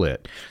this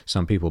split.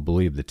 Some people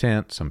believed the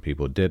tent, some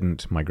people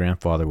didn't. My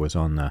grandfather was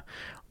on the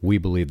we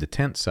believe the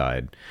tent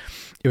side.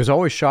 It was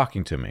always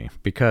shocking to me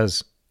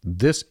because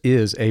this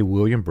is a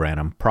William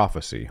Branham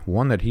prophecy,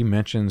 one that he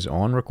mentions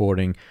on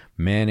recording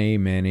many,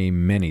 many,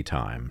 many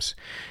times.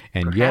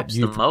 And perhaps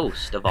yet the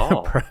most of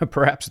all.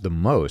 Perhaps the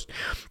most.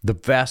 The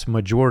vast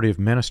majority of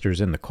ministers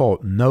in the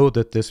cult know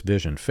that this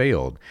vision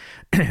failed.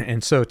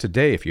 And so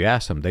today, if you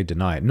ask them, they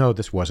deny it. No,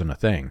 this wasn't a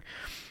thing.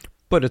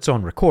 But it's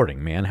on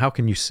recording, man. How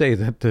can you say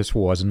that this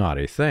was not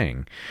a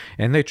thing?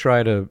 And they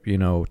try to,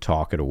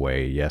 talk it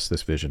away. Yes,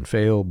 this vision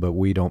failed, but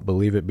we don't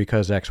believe it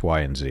because X, Y,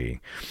 and Z.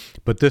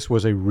 But this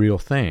was a real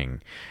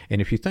thing.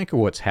 And if you think of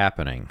what's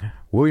happening,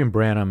 William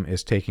Branham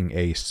is taking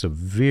a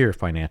severe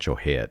financial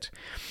hit.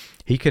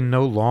 He can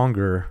no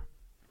longer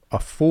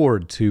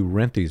afford to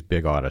rent these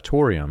big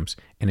auditoriums.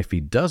 And if he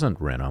doesn't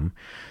rent them,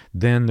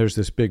 then there's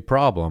this big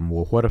problem.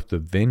 Well, what if the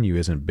venue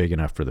isn't big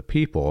enough for the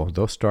people?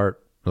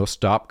 They'll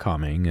stop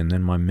coming, and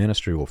then my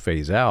ministry will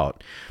phase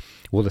out.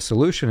 Well, the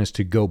solution is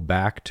to go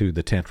back to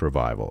the tent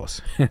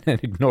revivals and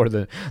ignore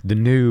the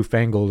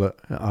newfangled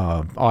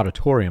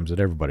auditoriums that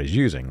everybody's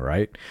using,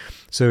 right?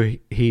 So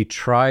he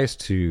tries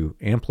to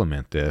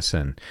implement this,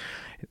 and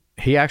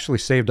he actually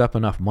saved up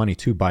enough money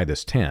to buy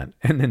this tent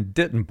and then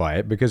didn't buy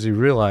it because he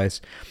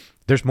realized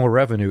there's more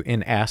revenue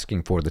in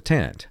asking for the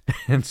tent.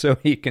 And so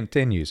he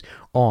continues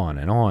on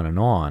and on and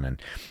on.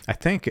 And I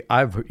think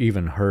I've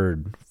even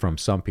heard from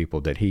some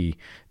people that he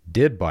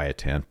did buy a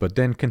tent, but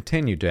then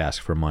continued to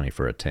ask for money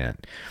for a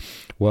tent.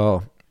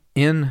 Well,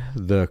 in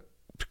the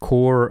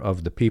core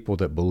of the people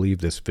that believe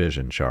this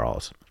vision,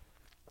 Charles,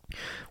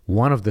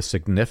 one of the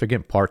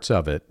significant parts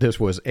of it, this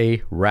was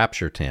a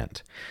rapture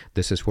tent.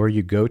 This is where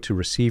you go to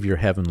receive your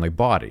heavenly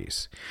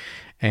bodies.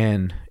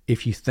 And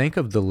if you think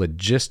of the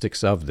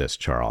logistics of this,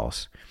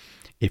 Charles,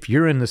 if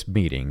you're in this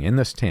meeting, in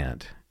this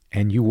tent,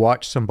 and you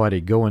watch somebody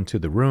go into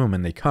the room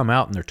and they come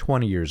out and they're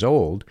 20 years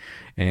old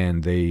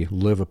and they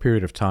live a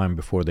period of time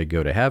before they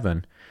go to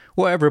heaven,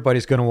 well,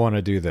 everybody's going to want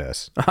to do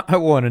this. I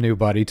want a new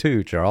body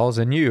too, Charles,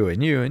 and you,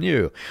 and you, and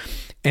you.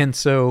 And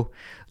so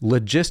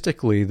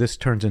logistically, this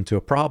turns into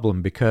a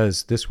problem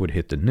because this would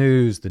hit the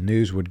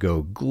news would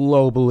go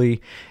globally,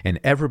 and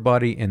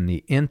everybody in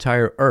the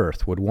entire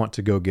earth would want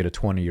to go get a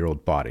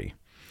 20-year-old body.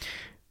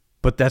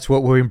 But that's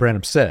what William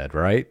Branham said,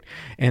 right?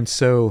 And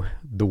so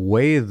the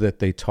way that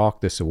they talk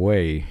this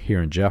away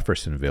here in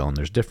Jeffersonville, and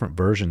there's different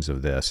versions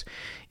of this,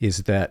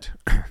 is that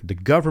the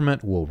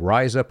government will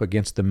rise up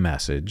against the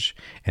message,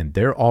 and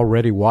they're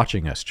already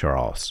watching us,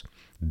 Charles.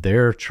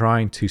 They're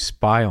trying to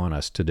spy on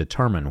us to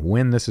determine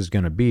when this is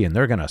going to be, and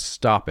they're going to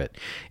stop it.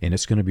 And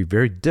it's going to be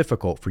very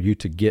difficult for you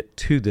to get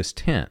to this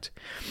tent.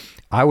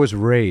 I was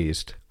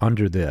raised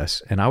under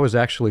this, and I was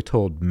actually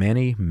told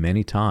many,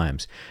 many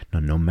times,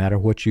 no matter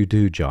what you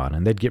do, John,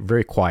 and they'd get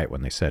very quiet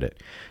when they said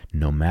it,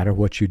 no matter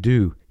what you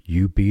do,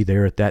 you be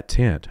there at that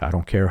tent. I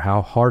don't care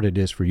how hard it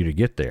is for you to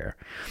get there.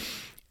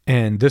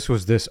 And this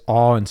was this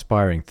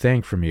awe-inspiring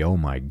thing for me. Oh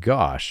my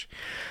gosh.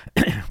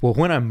 Well,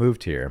 when I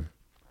moved here,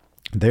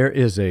 there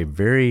is a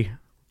very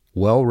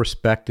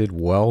well-respected,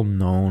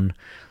 well-known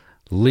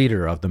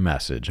leader of the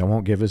message. I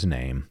won't give his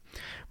name,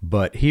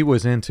 but he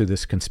was into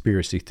this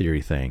conspiracy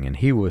theory thing, and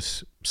he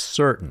was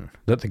certain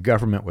that the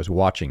government was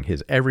watching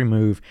his every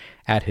move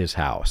at his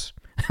house.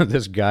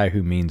 This guy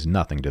who means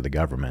nothing to the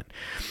government.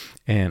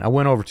 And I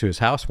went over to his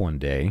house one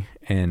day,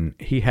 and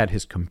he had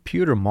his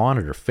computer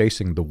monitor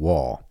facing the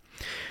wall.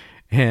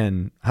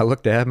 And I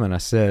looked at him and I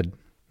said,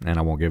 and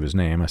I won't give his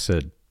name, I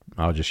said,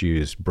 I'll just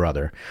use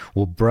brother.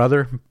 Well,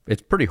 brother,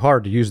 it's pretty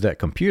hard to use that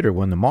computer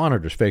when the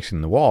monitor's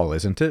facing the wall,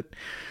 isn't it?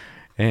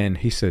 And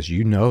he says,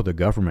 you know the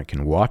government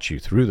can watch you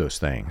through those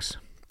things.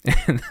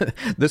 And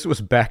this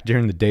was back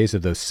during the days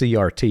of those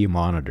CRT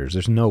monitors.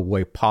 There's no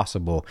way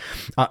possible.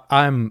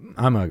 I'm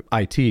a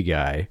IT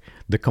guy.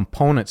 The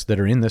components that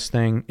are in this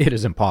thing, it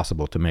is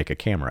impossible to make a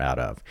camera out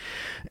of.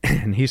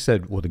 And he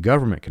said, well, the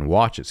government can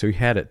watch it. So he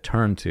had it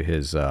turned to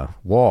his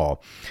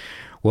wall.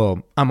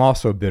 Well, I'm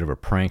also a bit of a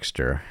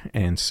prankster,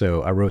 and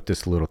so I wrote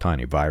this little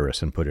tiny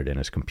virus and put it in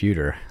his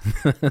computer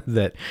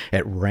that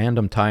at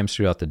random times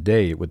throughout the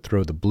day, it would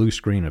throw the blue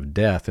screen of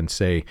death and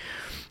say,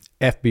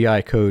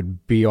 FBI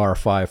code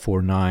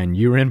BR549,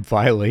 you're in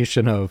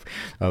violation of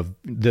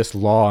this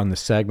law in the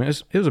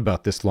segment. It was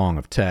about this long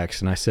of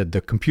text, and I said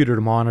the computer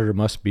monitor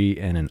must be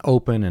in an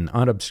open and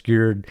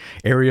unobscured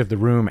area of the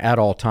room at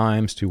all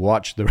times to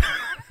watch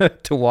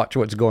to watch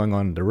what's going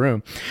on in the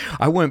room.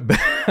 I went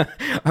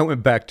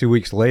back 2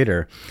 weeks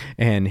later,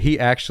 and he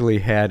actually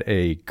had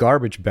a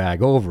garbage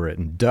bag over it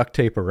and duct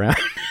tape around.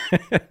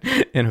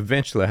 And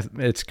eventually,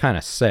 it's kind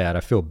of sad. I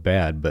feel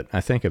bad, but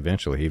I think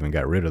eventually he even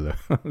got rid of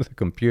the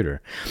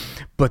computer.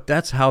 But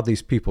that's how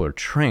these people are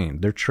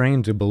trained. They're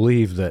trained to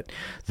believe that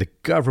the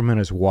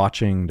government is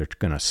watching. They're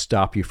going to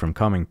stop you from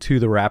coming to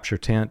the rapture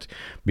tent,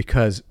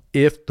 because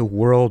if the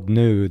world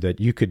knew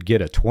that you could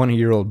get a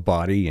 20-year-old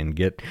body and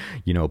get,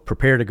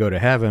 prepare to go to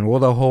heaven, well,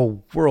 the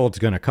whole world's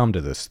going to come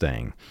to this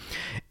thing.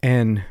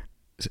 And,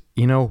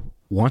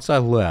 once I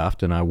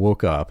left and I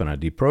woke up and I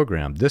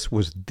deprogrammed, this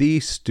was the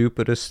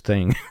stupidest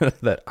thing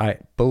that I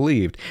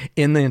believed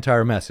in the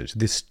entire message,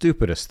 the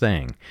stupidest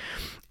thing.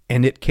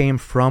 And it came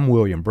from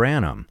William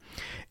Branham.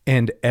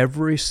 And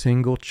every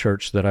single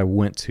church that I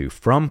went to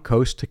from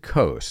coast to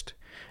coast,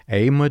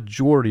 a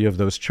majority of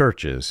those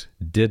churches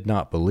did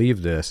not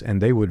believe this,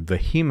 and they would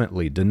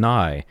vehemently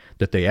deny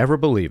that they ever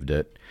believed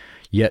it,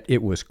 yet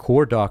it was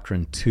core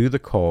doctrine to the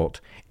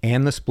cult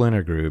and the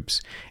splinter groups,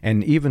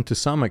 and even to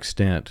some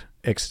extent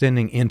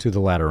extending into the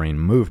Latter-rain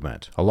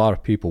movement. A lot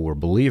of people were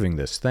believing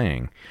this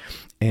thing,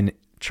 and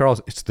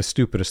Charles, it's the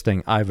stupidest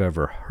thing I've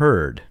ever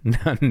heard.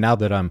 Now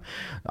that I'm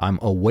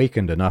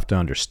awakened enough to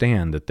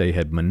understand that they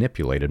had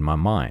manipulated my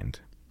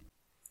mind.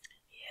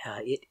 Yeah,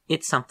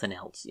 it's something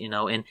else,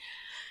 and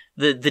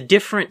the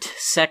different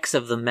sects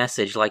of the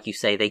message, like you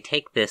say, they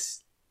take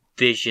this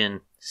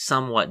vision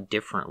somewhat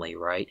differently,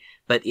 right?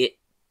 But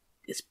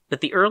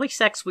the early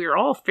sects, we were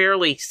all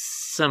fairly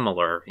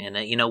similar, and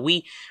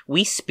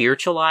we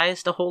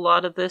spiritualized a whole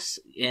lot of this,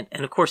 and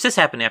of course this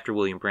happened after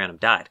William Branham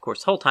died. Of course,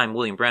 the whole time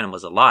William Branham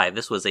was alive,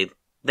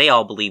 they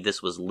all believed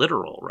this was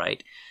literal,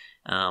 right?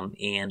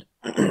 And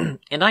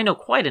I know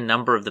quite a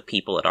number of the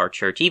people at our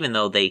church, even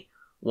though they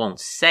won't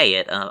say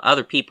it.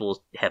 Other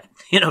people have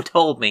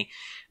told me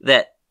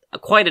that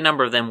quite a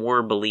number of them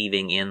were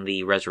believing in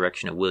the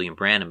resurrection of William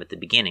Branham at the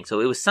beginning. So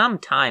it was some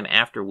time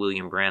after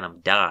William Branham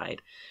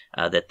died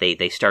that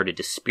they started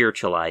to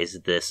spiritualize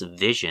this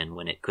vision,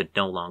 when it could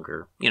no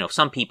longer,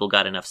 some people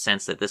got enough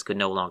sense that this could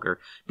no longer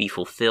be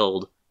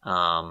fulfilled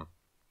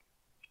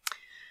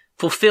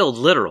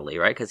literally,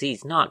 right? Because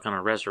he's not going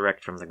to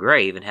resurrect from the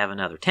grave and have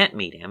another tent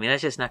meeting. I mean,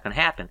 that's just not going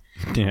to happen.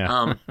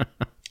 Yeah.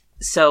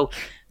 So,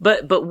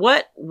 but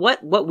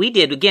what we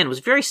did, again, was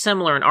very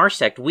similar in our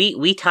sect.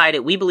 We tied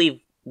it, we believe,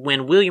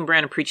 when William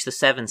Branham preached the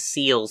 7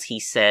 seals, he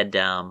said,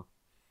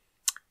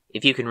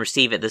 if you can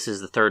receive it, this is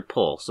the third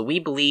pull. So we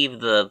believe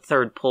the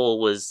third pull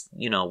was,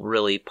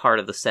 really part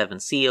of the 7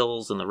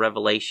 seals and the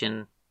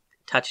revelation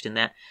touched in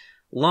that.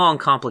 Long,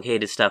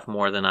 complicated stuff,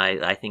 more than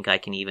I think I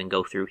can even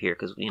go through here,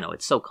 because,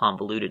 it's so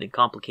convoluted and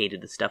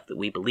complicated, the stuff that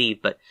we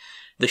believe. But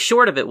the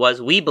short of it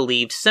was, we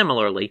believed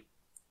similarly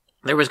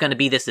there was going to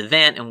be this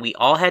event, and we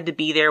all had to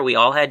be there. We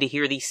all had to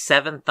hear these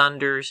 7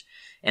 thunders,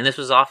 and this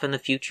was off in the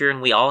future,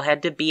 and we all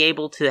had to be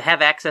able to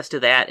have access to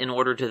that in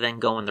order to then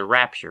go in the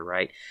rapture,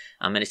 right?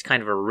 And it's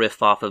kind of a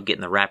riff off of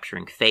getting the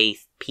rapturing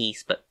faith,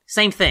 peace, but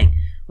same thing.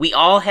 We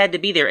all had to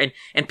be there,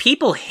 and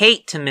people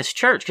hate to miss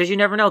church, because you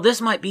never know. This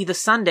might be the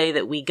Sunday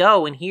that we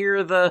go and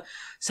hear the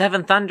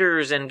 7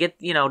 thunders and get,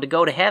 to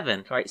go to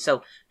heaven, right?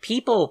 So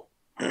people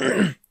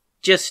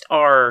just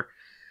are...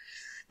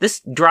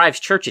 this drives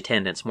church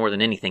attendance more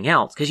than anything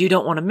else, because you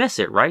don't want to miss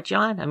it, right,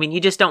 John? I mean, you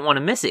just don't want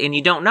to miss it, and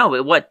you don't know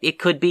it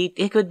could be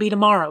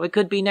tomorrow, it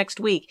could be next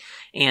week,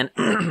 and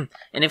and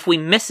if we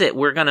miss it,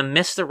 we're going to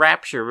miss the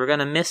rapture, we're going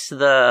to miss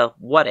the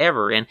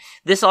whatever, and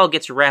this all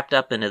gets wrapped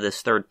up into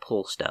this third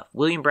pull stuff.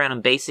 William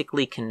Branham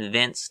basically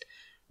convinced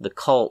the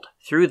cult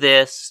through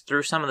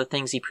some of the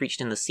things he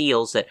preached in the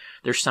seals, that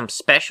there's some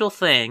special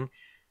thing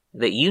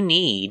that you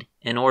need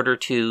in order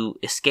to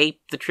escape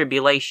the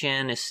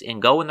tribulation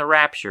and go in the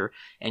rapture,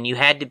 and you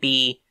had to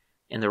be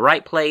in the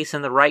right place,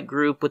 in the right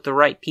group, with the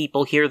right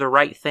people, hear the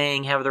right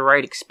thing, have the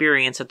right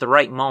experience at the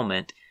right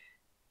moment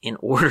in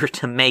order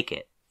to make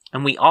it.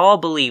 And we all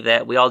believe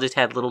that. We all just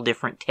had little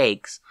different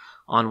takes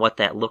on what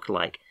that looked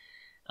like.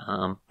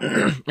 And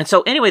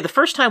so anyway, the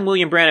first time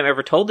William Branham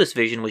ever told this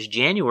vision was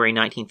January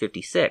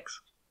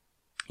 1956.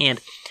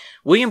 And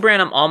William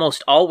Branham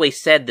almost always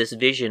said this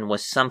vision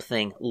was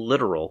something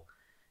literal,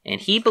 and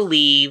he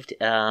believed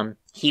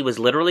he was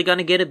literally going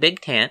to get a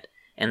big tent,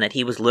 and that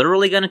he was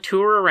literally going to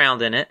tour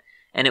around in it,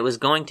 and it was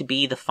going to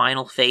be the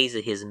final phase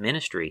of his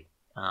ministry,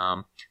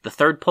 the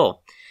third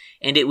pull.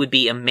 And it would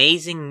be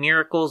amazing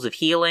miracles of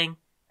healing,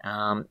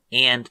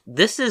 and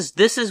this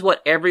is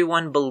what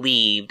everyone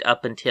believed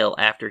up until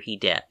after he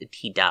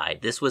died.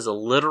 This was a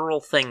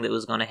literal thing that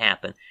was going to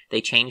happen.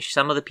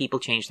 Some of the people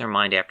changed their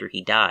mind after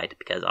he died,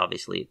 because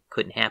obviously it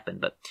couldn't happen.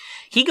 But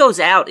he goes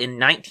out in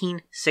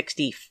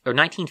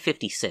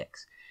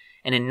 1956,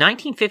 and in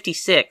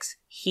 1956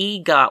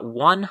 he got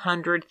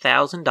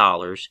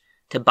 $100,000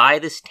 to buy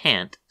this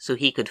tent so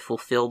he could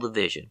fulfill the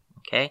vision.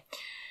 Okay,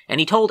 and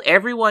he told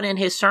everyone in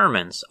his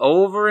sermons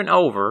over and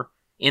over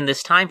in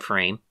this time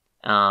frame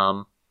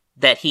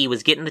that he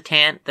was getting the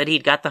tent, that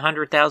he'd got the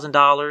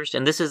 $100,000,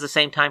 and this is the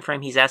same time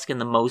frame he's asking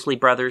the Mosley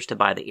brothers to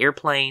buy the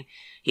airplane.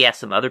 He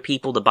asked some other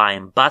people to buy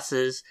him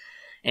buses,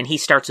 and he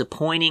starts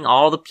appointing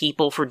all the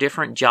people for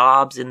different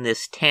jobs in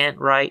this tent,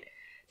 right?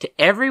 To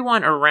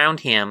everyone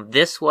around him,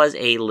 this was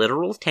a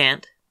literal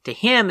tent. To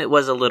him, it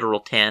was a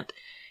literal tent,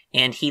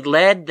 and he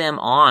led them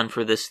on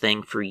for this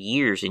thing for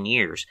years and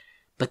years.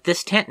 But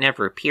this tent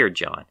never appeared,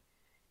 John.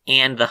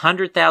 And the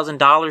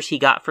 $100,000 he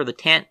got for the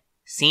tent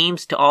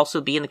seems to also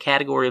be in the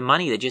category of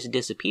money that just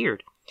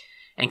disappeared.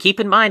 And keep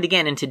in mind,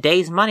 again, in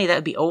today's money, that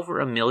would be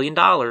over $1 million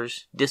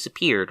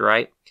disappeared,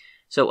 right?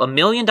 So $1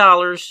 million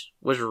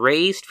was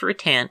raised for a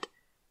tent.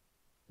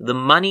 The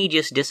money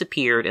just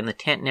disappeared, and the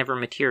tent never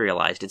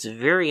materialized. It's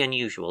very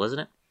unusual, isn't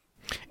it?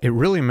 It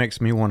really makes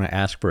me want to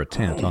ask for a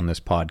tent on this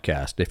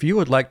podcast. If you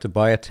would like to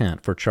buy a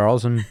tent for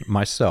Charles and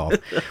myself,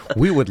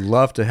 we would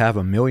love to have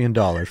 $1 million.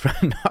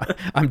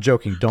 I'm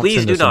joking.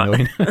 Please do not.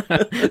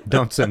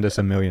 Don't send us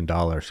 $1 million.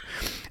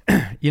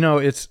 You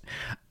know,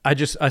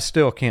 I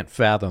still can't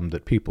fathom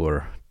that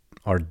people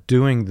are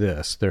doing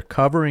this. They're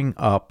covering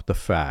up the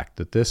fact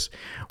that this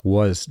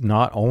was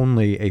not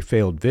only a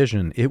failed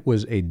vision, it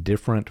was a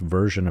different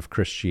version of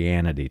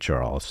Christianity,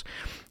 Charles.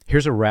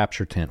 Here's a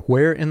rapture tent.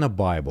 Where in the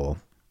Bible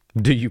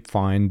do you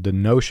find the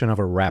notion of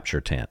a rapture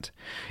tent?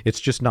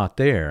 It's just not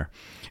there.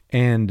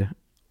 And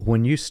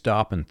when you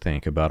stop and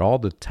think about all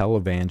the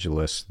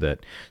televangelists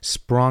that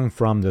sprung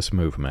from this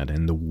movement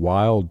and the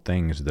wild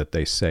things that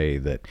they say,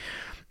 that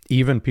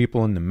even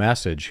people in the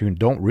message who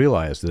don't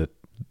realize that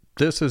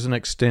this is an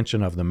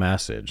extension of the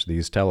message,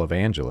 these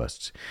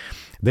televangelists,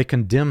 they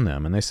condemn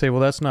them and they say,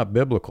 well, that's not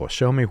biblical.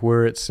 Show me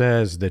where it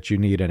says that you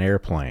need an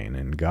airplane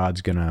and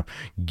God's going to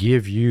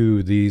give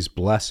you these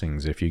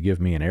blessings if you give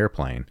me an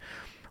airplane.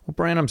 Well,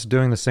 Branham's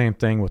doing the same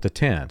thing with the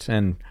tent,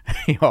 and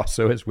he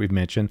also, as we've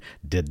mentioned,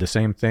 did the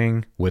same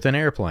thing with an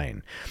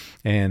airplane.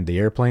 And the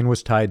airplane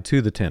was tied to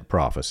the tent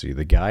prophecy.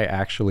 The guy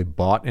actually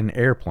bought an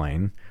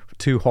airplane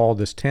to haul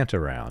this tent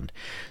around.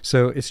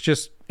 So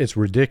it's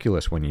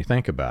ridiculous when you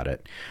think about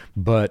it.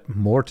 But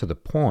more to the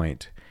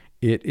point,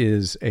 it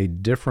is a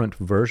different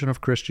version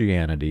of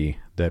Christianity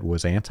that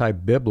was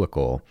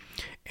anti-biblical,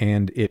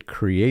 and it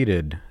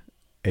created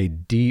a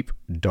deep,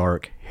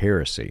 dark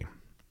heresy.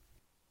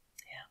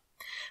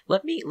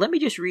 Let me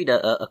just read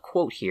a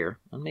quote here,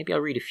 and maybe I'll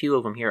read a few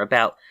of them here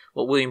about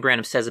what William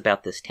Branham says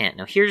about this tent.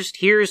 Now,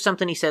 here's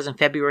something he says in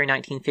February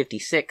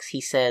 1956.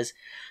 He says,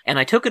 "And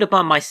I took it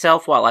upon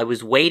myself while I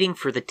was waiting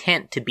for the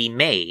tent to be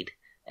made,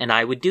 and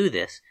I would do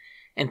this.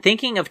 And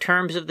thinking of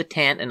terms of the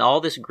tent and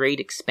all this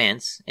great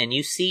expense, and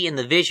you see in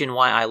the vision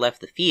why I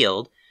left the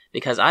field,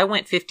 because I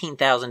went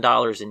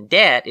 $15,000 in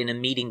debt in a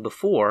meeting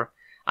before,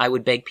 I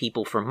would beg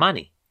people for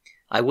money.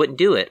 I wouldn't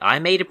do it. I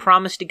made a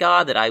promise to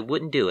God that I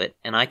wouldn't do it,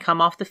 and I come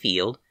off the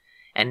field,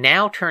 and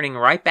now turning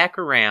right back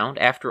around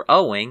after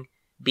owing,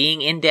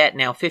 being in debt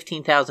now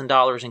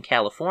 $15,000 in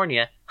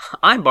California,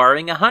 I'm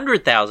borrowing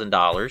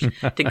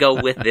 $100,000 to go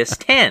with this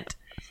tent.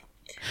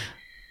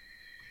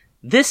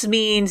 This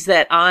means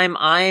that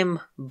I'm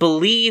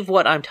believe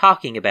what I'm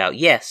talking about.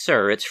 Yes,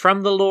 sir, it's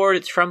from the Lord,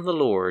 it's from the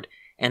Lord.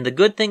 And the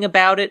good thing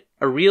about it,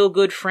 a real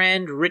good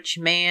friend, rich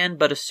man,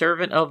 but a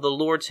servant of the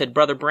Lord, said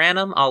Brother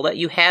Branham, I'll let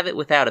you have it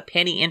without a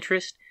penny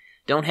interest.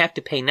 Don't have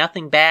to pay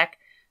nothing back,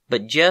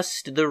 but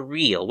just the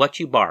real, what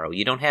you borrow.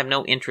 You don't have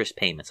no interest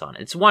payments on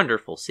it. It's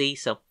wonderful, see?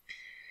 So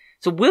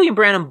So William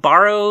Branham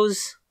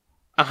borrows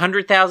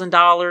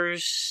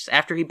 $100,000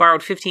 after he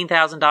borrowed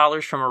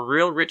 $15,000 from a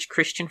real rich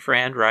Christian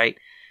friend, right?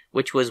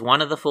 Which was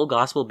one of the Full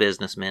Gospel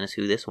businessmen, is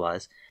who this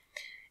was.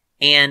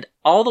 And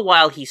all the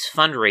while he's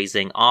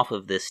fundraising off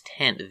of this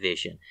tent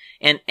vision.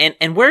 And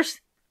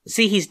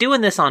see, he's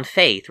doing this on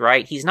faith,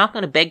 right? He's not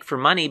going to beg for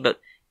money, but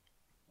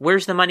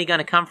where's the money going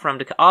to come from?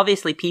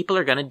 Obviously, people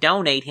are going to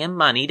donate him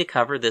money to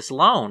cover this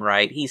loan,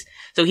 right? He's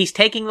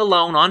taking the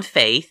loan on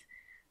faith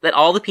that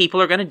all the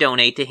people are going to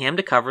donate to him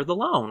to cover the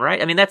loan,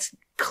 right? I mean, that's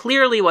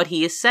clearly what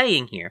he is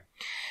saying here.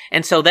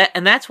 And so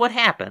that's what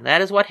happened.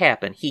 That is what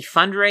happened. He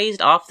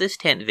fundraised off this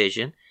tent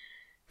vision.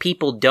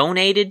 People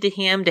donated to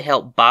him to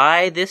help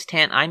buy this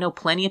tent. I know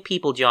plenty of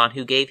people, John,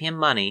 who gave him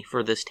money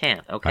for this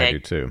tent, okay? I do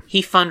too.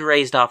 He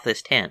fundraised off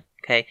this tent,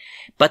 okay?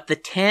 But the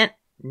tent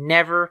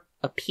never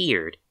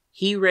appeared.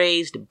 He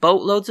raised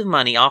boatloads of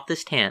money off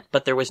this tent,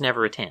 but there was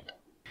never a tent.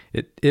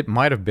 It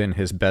might have been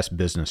his best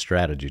business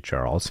strategy,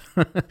 Charles.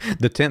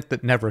 The tent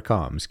that never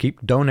comes.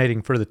 Keep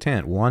donating for the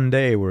tent. One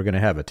day we're going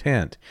to have a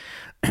tent,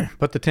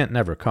 but the tent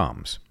never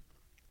comes.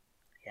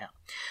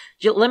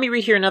 Let me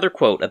read here another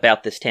quote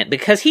about this tent,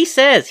 because he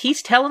says,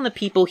 he's telling the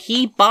people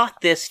he bought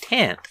this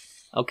tent,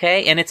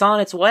 okay, and it's on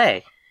its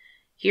way.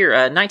 Here,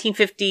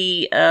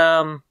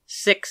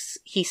 1956,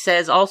 he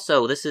says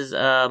also, this is,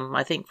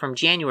 I think from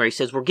January, he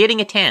says, we're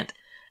getting a tent,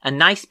 a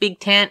nice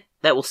big tent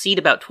that will seat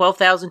about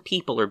 12,000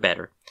 people or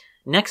better.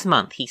 Next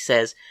month, he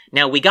says,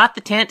 now we got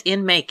the tent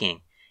in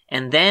making,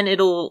 and then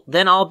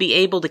I'll be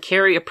able to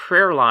carry a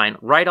prayer line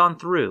right on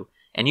through.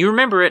 And you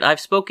remember it, I've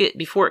spoke it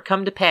before it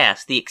come to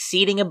pass. The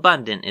exceeding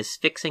abundant is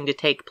fixing to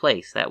take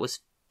place. That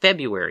was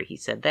February, he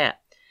said that.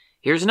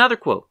 Here's another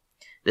quote.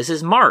 This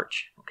is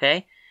March,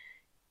 okay?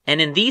 And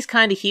in these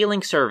kind of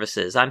healing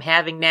services I'm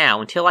having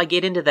now, until I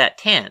get into that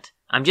tent,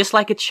 I'm just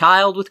like a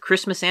child with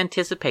Christmas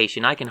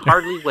anticipation. I can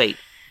hardly wait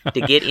to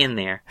get in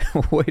there.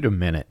 Wait a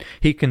minute.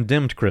 He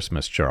condemned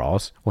Christmas,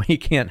 Charles. Well, he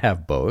can't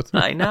have both.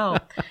 I know.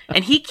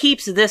 And he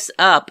keeps this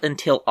up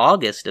until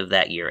August of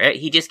that year.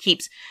 He just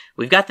keeps,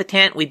 we've got the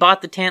tent, we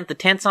bought the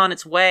tent's on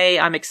its way,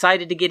 I'm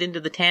excited to get into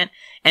the tent.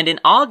 And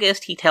in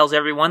August, he tells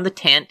everyone the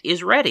tent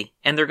is ready,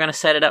 and they're going to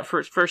set it up for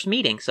its first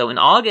meeting. So in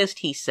August,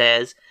 he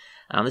says,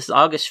 this is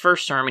August's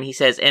first sermon, he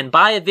says, and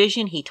by a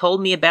vision, he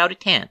told me about a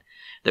tent,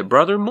 that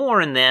Brother Moore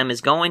and them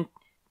is going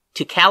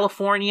to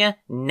California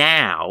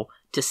now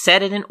to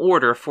set it in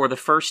order for the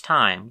first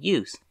time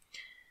use.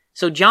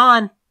 So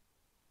John,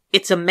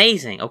 it's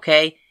amazing,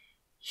 okay?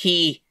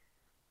 He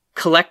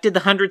collected the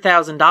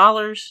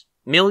 $100,000,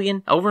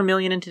 over $1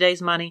 million in today's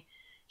money.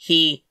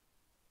 He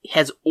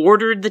has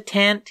ordered the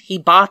tent. He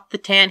bought the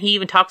tent. He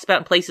even talks about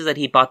in places that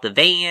he bought the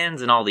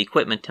vans and all the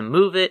equipment to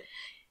move it.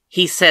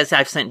 He says,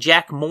 I've sent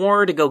Jack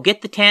Moore to go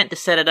get the tent to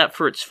set it up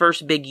for its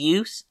first big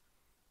use.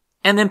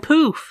 And then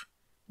poof,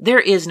 there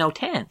is no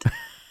tent.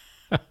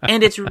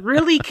 And it's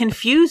really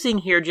confusing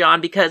here,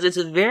 John, because it's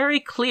very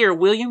clear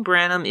William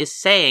Branham is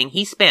saying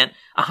he spent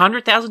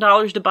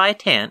 $100,000 to buy a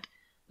tent,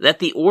 that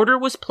the order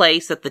was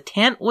placed, that the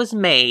tent was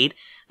made,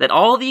 that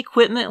all the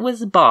equipment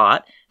was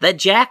bought, that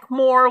Jack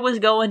Moore was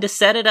going to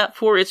set it up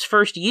for its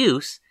first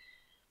use,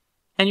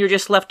 and you're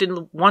just left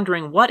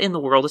wondering what in the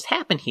world has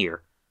happened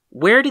here.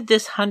 Where did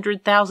this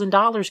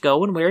 $100,000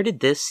 go, and where did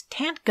this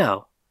tent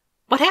go?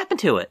 What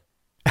happened to it?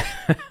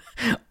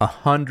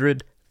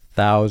 $100,000.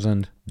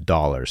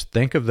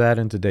 Think of that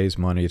in today's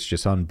money. It's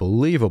just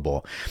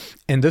unbelievable.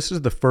 And this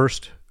is the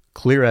first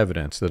clear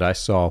evidence that I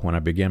saw when I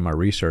began my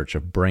research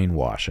of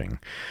brainwashing.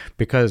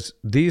 Because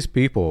these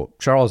people,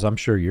 Charles, I'm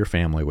sure your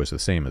family was the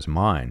same as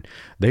mine.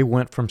 They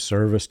went from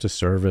service to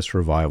service,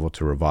 revival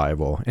to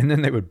revival, and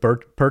then they would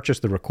purchase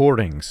the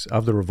recordings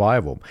of the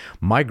revival.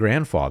 My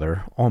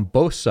grandfather, on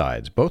both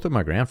sides, both of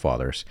my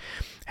grandfathers,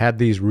 had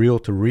these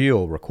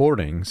reel-to-reel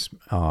recordings.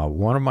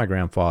 One of my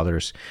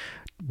grandfathers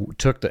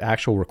took the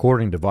actual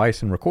recording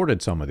device and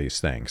recorded some of these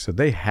things. So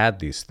they had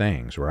these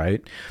things,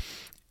 right?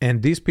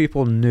 And these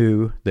people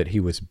knew that he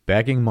was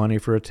begging money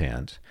for a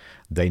tent.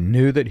 They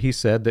knew that he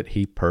said that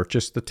he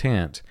purchased the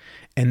tent.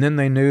 And then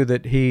they knew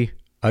that he,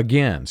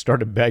 again,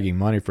 started begging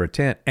money for a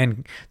tent.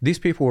 And these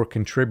people were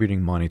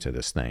contributing money to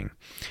this thing.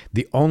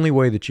 The only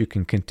way that you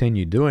can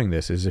continue doing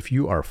this is if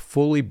you are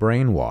fully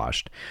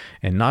brainwashed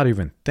and not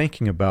even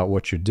thinking about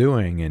what you're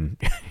doing, and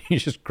you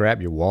just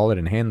grab your wallet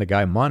and hand the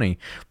guy money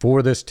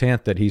for this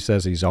tent that he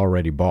says he's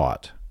already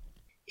bought.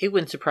 It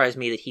wouldn't surprise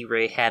me that he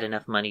had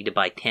enough money to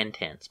buy 10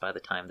 tents by the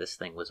time this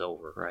thing was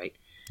over, right?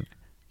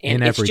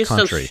 And in every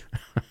country.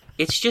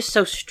 It's just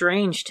so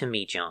strange to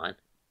me, John,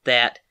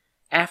 that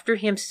after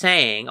him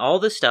saying all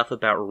this stuff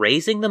about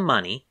raising the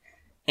money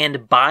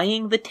and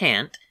buying the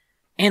tent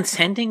and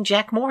sending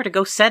Jack Moore to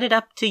go set it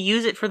up to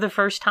use it for the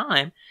first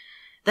time,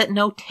 that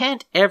no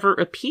tent ever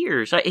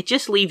appears. It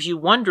just leaves you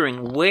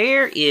wondering,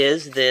 where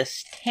is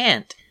this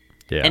tent?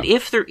 Yeah. And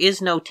if there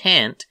is no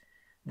tent,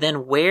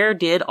 then where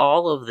did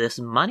all of this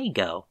money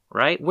go,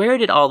 right? Where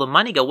did all the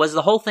money go? Was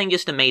the whole thing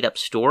just a made-up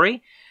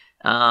story?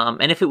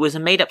 And if it was a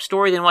made-up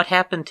story, then what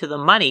happened to the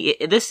money?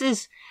 This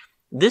is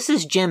This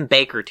is Jim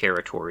Bakker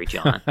territory,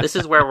 John. This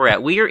is where we're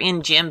at. We are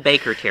in Jim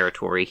Bakker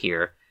territory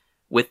here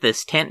with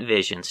this tent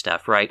vision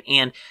stuff, right?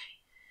 And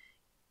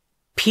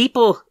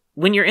people,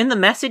 when you're in the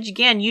message,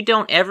 again, you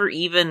don't ever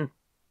even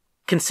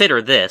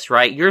consider this,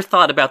 right? Your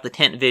thought about the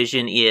tent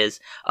vision is,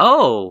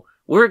 oh,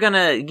 we're going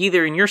to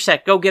either in your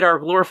sect go get our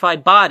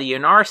glorified body,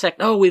 in our sect,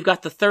 oh, we've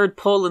got the third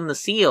pull in the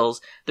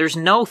seals. There's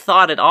no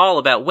thought at all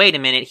about, wait a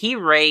minute, he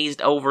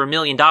raised over $1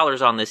 million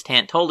on this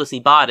tent, told us he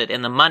bought it,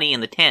 and the money in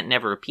the tent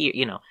never appeared.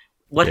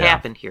 What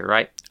happened here,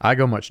 right? I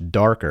go much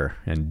darker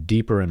and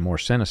deeper and more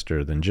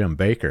sinister than Jim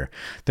Bakker.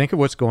 Think of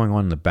what's going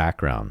on in the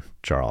background,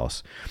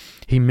 Charles.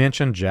 He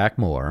mentioned Jack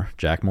Moore.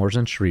 Jack Moore's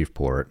in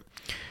Shreveport.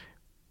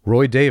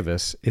 Roy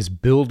Davis is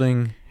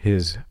building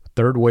his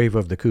third wave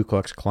of the Ku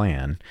Klux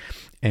Klan,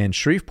 and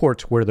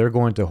Shreveport's where they're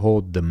going to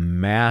hold the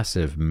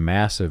massive,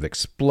 massive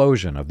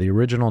explosion of the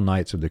original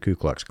Knights of the Ku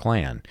Klux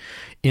Klan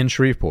in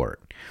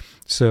Shreveport.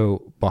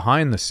 So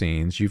behind the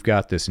scenes, you've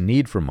got this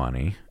need for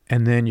money,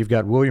 and then you've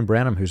got William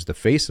Branham, who's the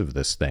face of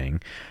this thing,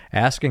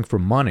 asking for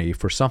money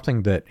for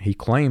something that he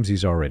claims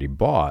he's already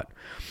bought.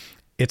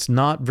 It's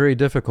not very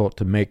difficult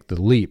to make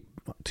the leap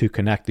to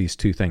connect these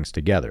two things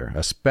together,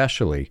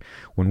 especially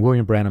when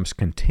William Branham's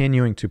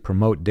continuing to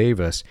promote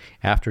Davis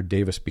after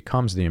Davis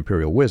becomes the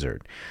Imperial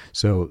Wizard.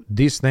 So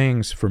these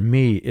things, for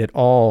me,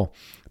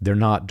 they're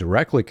not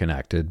directly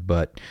connected,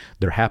 but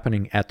they're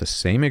happening at the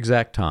same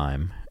exact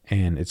time,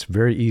 and it's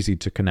very easy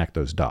to connect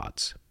those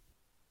dots.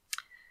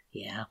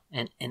 Yeah,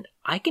 and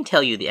I can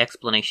tell you the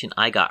explanation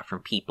I got from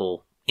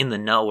people in the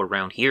know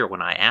around here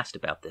when I asked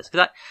about this.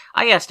 Because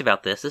I asked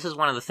about this. This is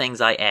one of the things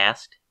I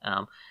asked.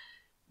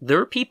 There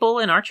were people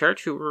in our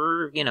church who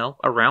were,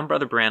 around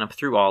Brother Branham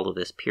through all of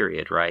this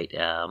period, right?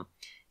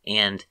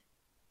 And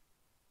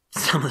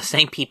some of the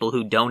same people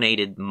who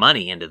donated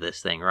money into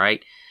this thing,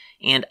 right?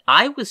 And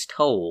I was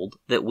told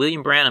that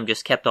William Branham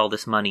just kept all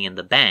this money in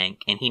the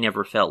bank and he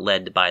never felt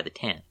led to buy the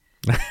tent,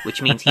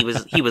 which means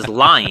he was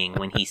lying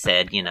when he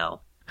said,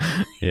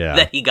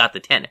 that he got the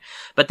tent.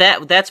 But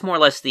that's more or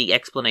less the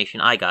explanation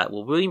I got.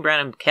 Well, William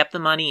Branham kept the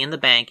money in the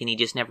bank and he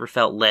just never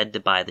felt led to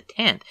buy the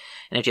tent.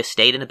 And it just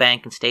stayed in the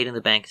bank and stayed in the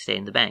bank and stayed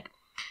in the bank.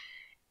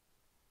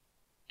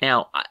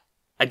 Now,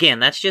 again,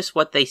 that's just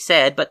what they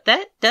said, but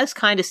that does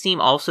kind of seem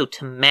also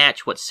to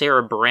match what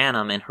Sarah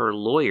Branham and her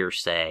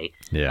lawyers say.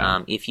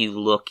 Yeah. If you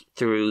look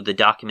through the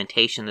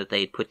documentation that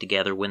they had put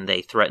together when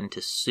they threatened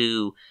to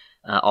sue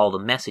all the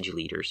message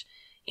leaders.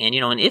 And,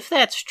 and if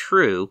that's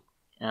true,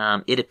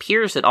 it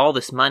appears that all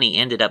this money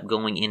ended up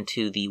going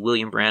into the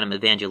William Branham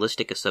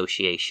Evangelistic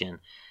Association,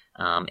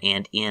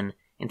 and in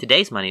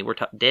today's money, we're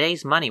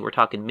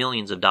talking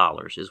millions of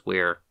dollars is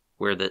where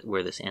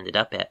this ended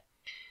up at.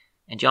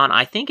 And John,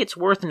 I think it's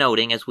worth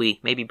noting as we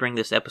maybe bring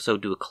this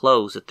episode to a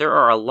close that there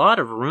are a lot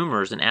of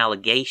rumors and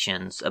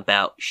allegations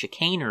about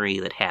chicanery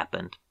that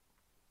happened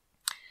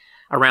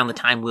around the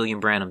time William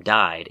Branham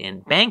died.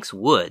 And Banks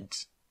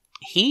Woods,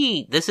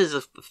 this is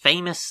a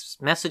famous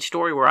message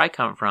story where I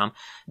come from.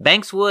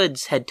 Banks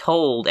Woods had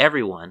told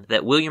everyone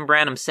that William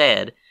Branham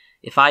said,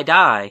 if I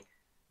die,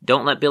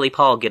 don't let Billy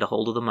Paul get a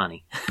hold of the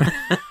money.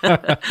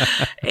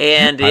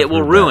 And it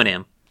will ruin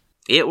him.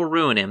 It will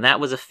ruin him. That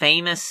was a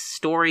famous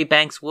story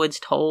Banks Woods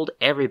told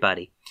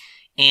everybody.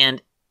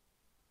 And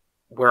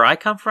where I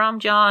come from,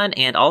 John,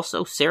 and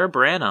also Sarah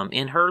Branham,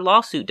 in her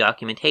lawsuit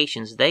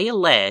documentations, they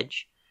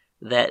allege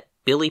that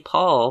Billy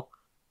Paul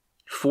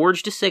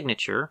forged a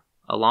signature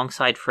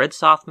alongside Fred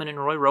Sothman and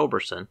Roy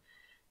Roberson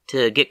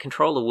to get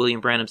control of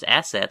William Branham's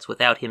assets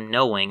without him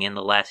knowing in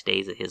the last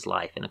days of his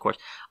life. And of course,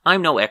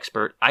 I'm no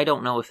expert. I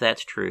don't know if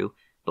that's true,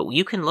 but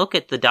you can look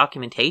at the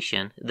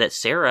documentation that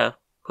Sarah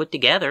put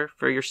together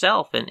for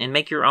yourself and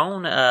make your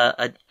own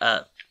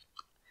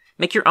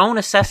make your own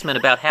assessment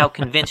about how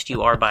convinced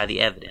you are by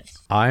the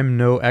evidence. I'm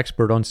no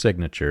expert on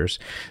signatures,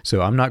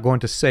 so I'm not going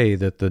to say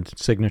that the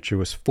signature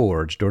was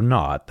forged or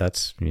not.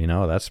 That's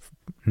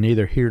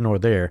neither here nor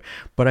there.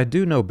 But I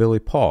do know Billy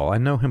Paul. I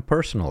know him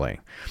personally.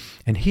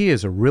 And he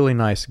is a really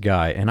nice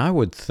guy. And I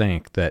would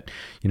think that,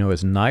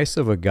 as nice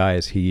of a guy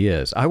as he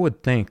is, I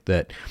would think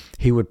that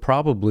he would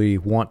probably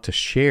want to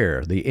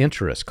share the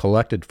interest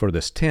collected for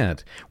this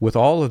tent with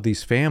all of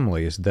these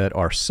families that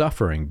are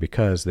suffering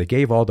because they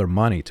gave all their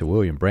money to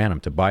William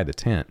Branham to buy the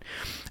tent.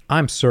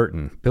 I'm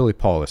certain Billy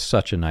Paul is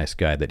such a nice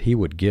guy that he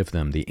would give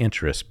them the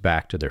interest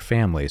back to their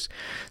families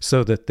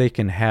so that they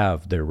can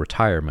have their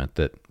retirement,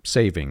 that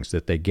savings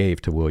that they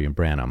gave to William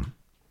Branham.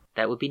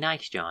 That would be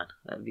nice, John.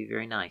 That would be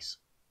very nice.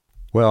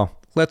 Well,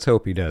 let's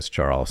hope he does,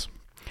 Charles.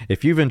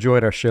 If you've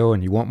enjoyed our show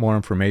and you want more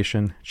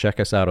information, check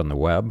us out on the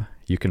web.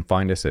 You can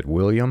find us at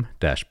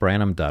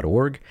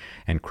william-branham.org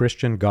and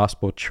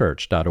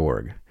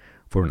christiangospelchurch.org.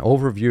 For an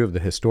overview of the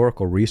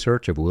historical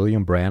research of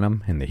William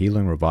Branham and the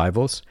healing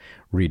revivals,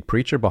 read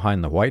Preacher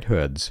Behind the White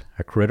Hoods,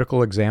 a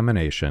critical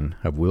examination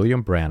of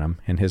William Branham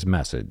and his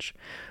message,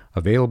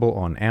 available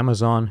on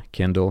Amazon,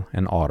 Kindle,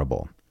 and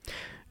Audible.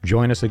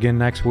 Join us again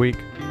next week.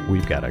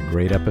 We've got a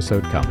great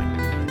episode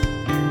coming.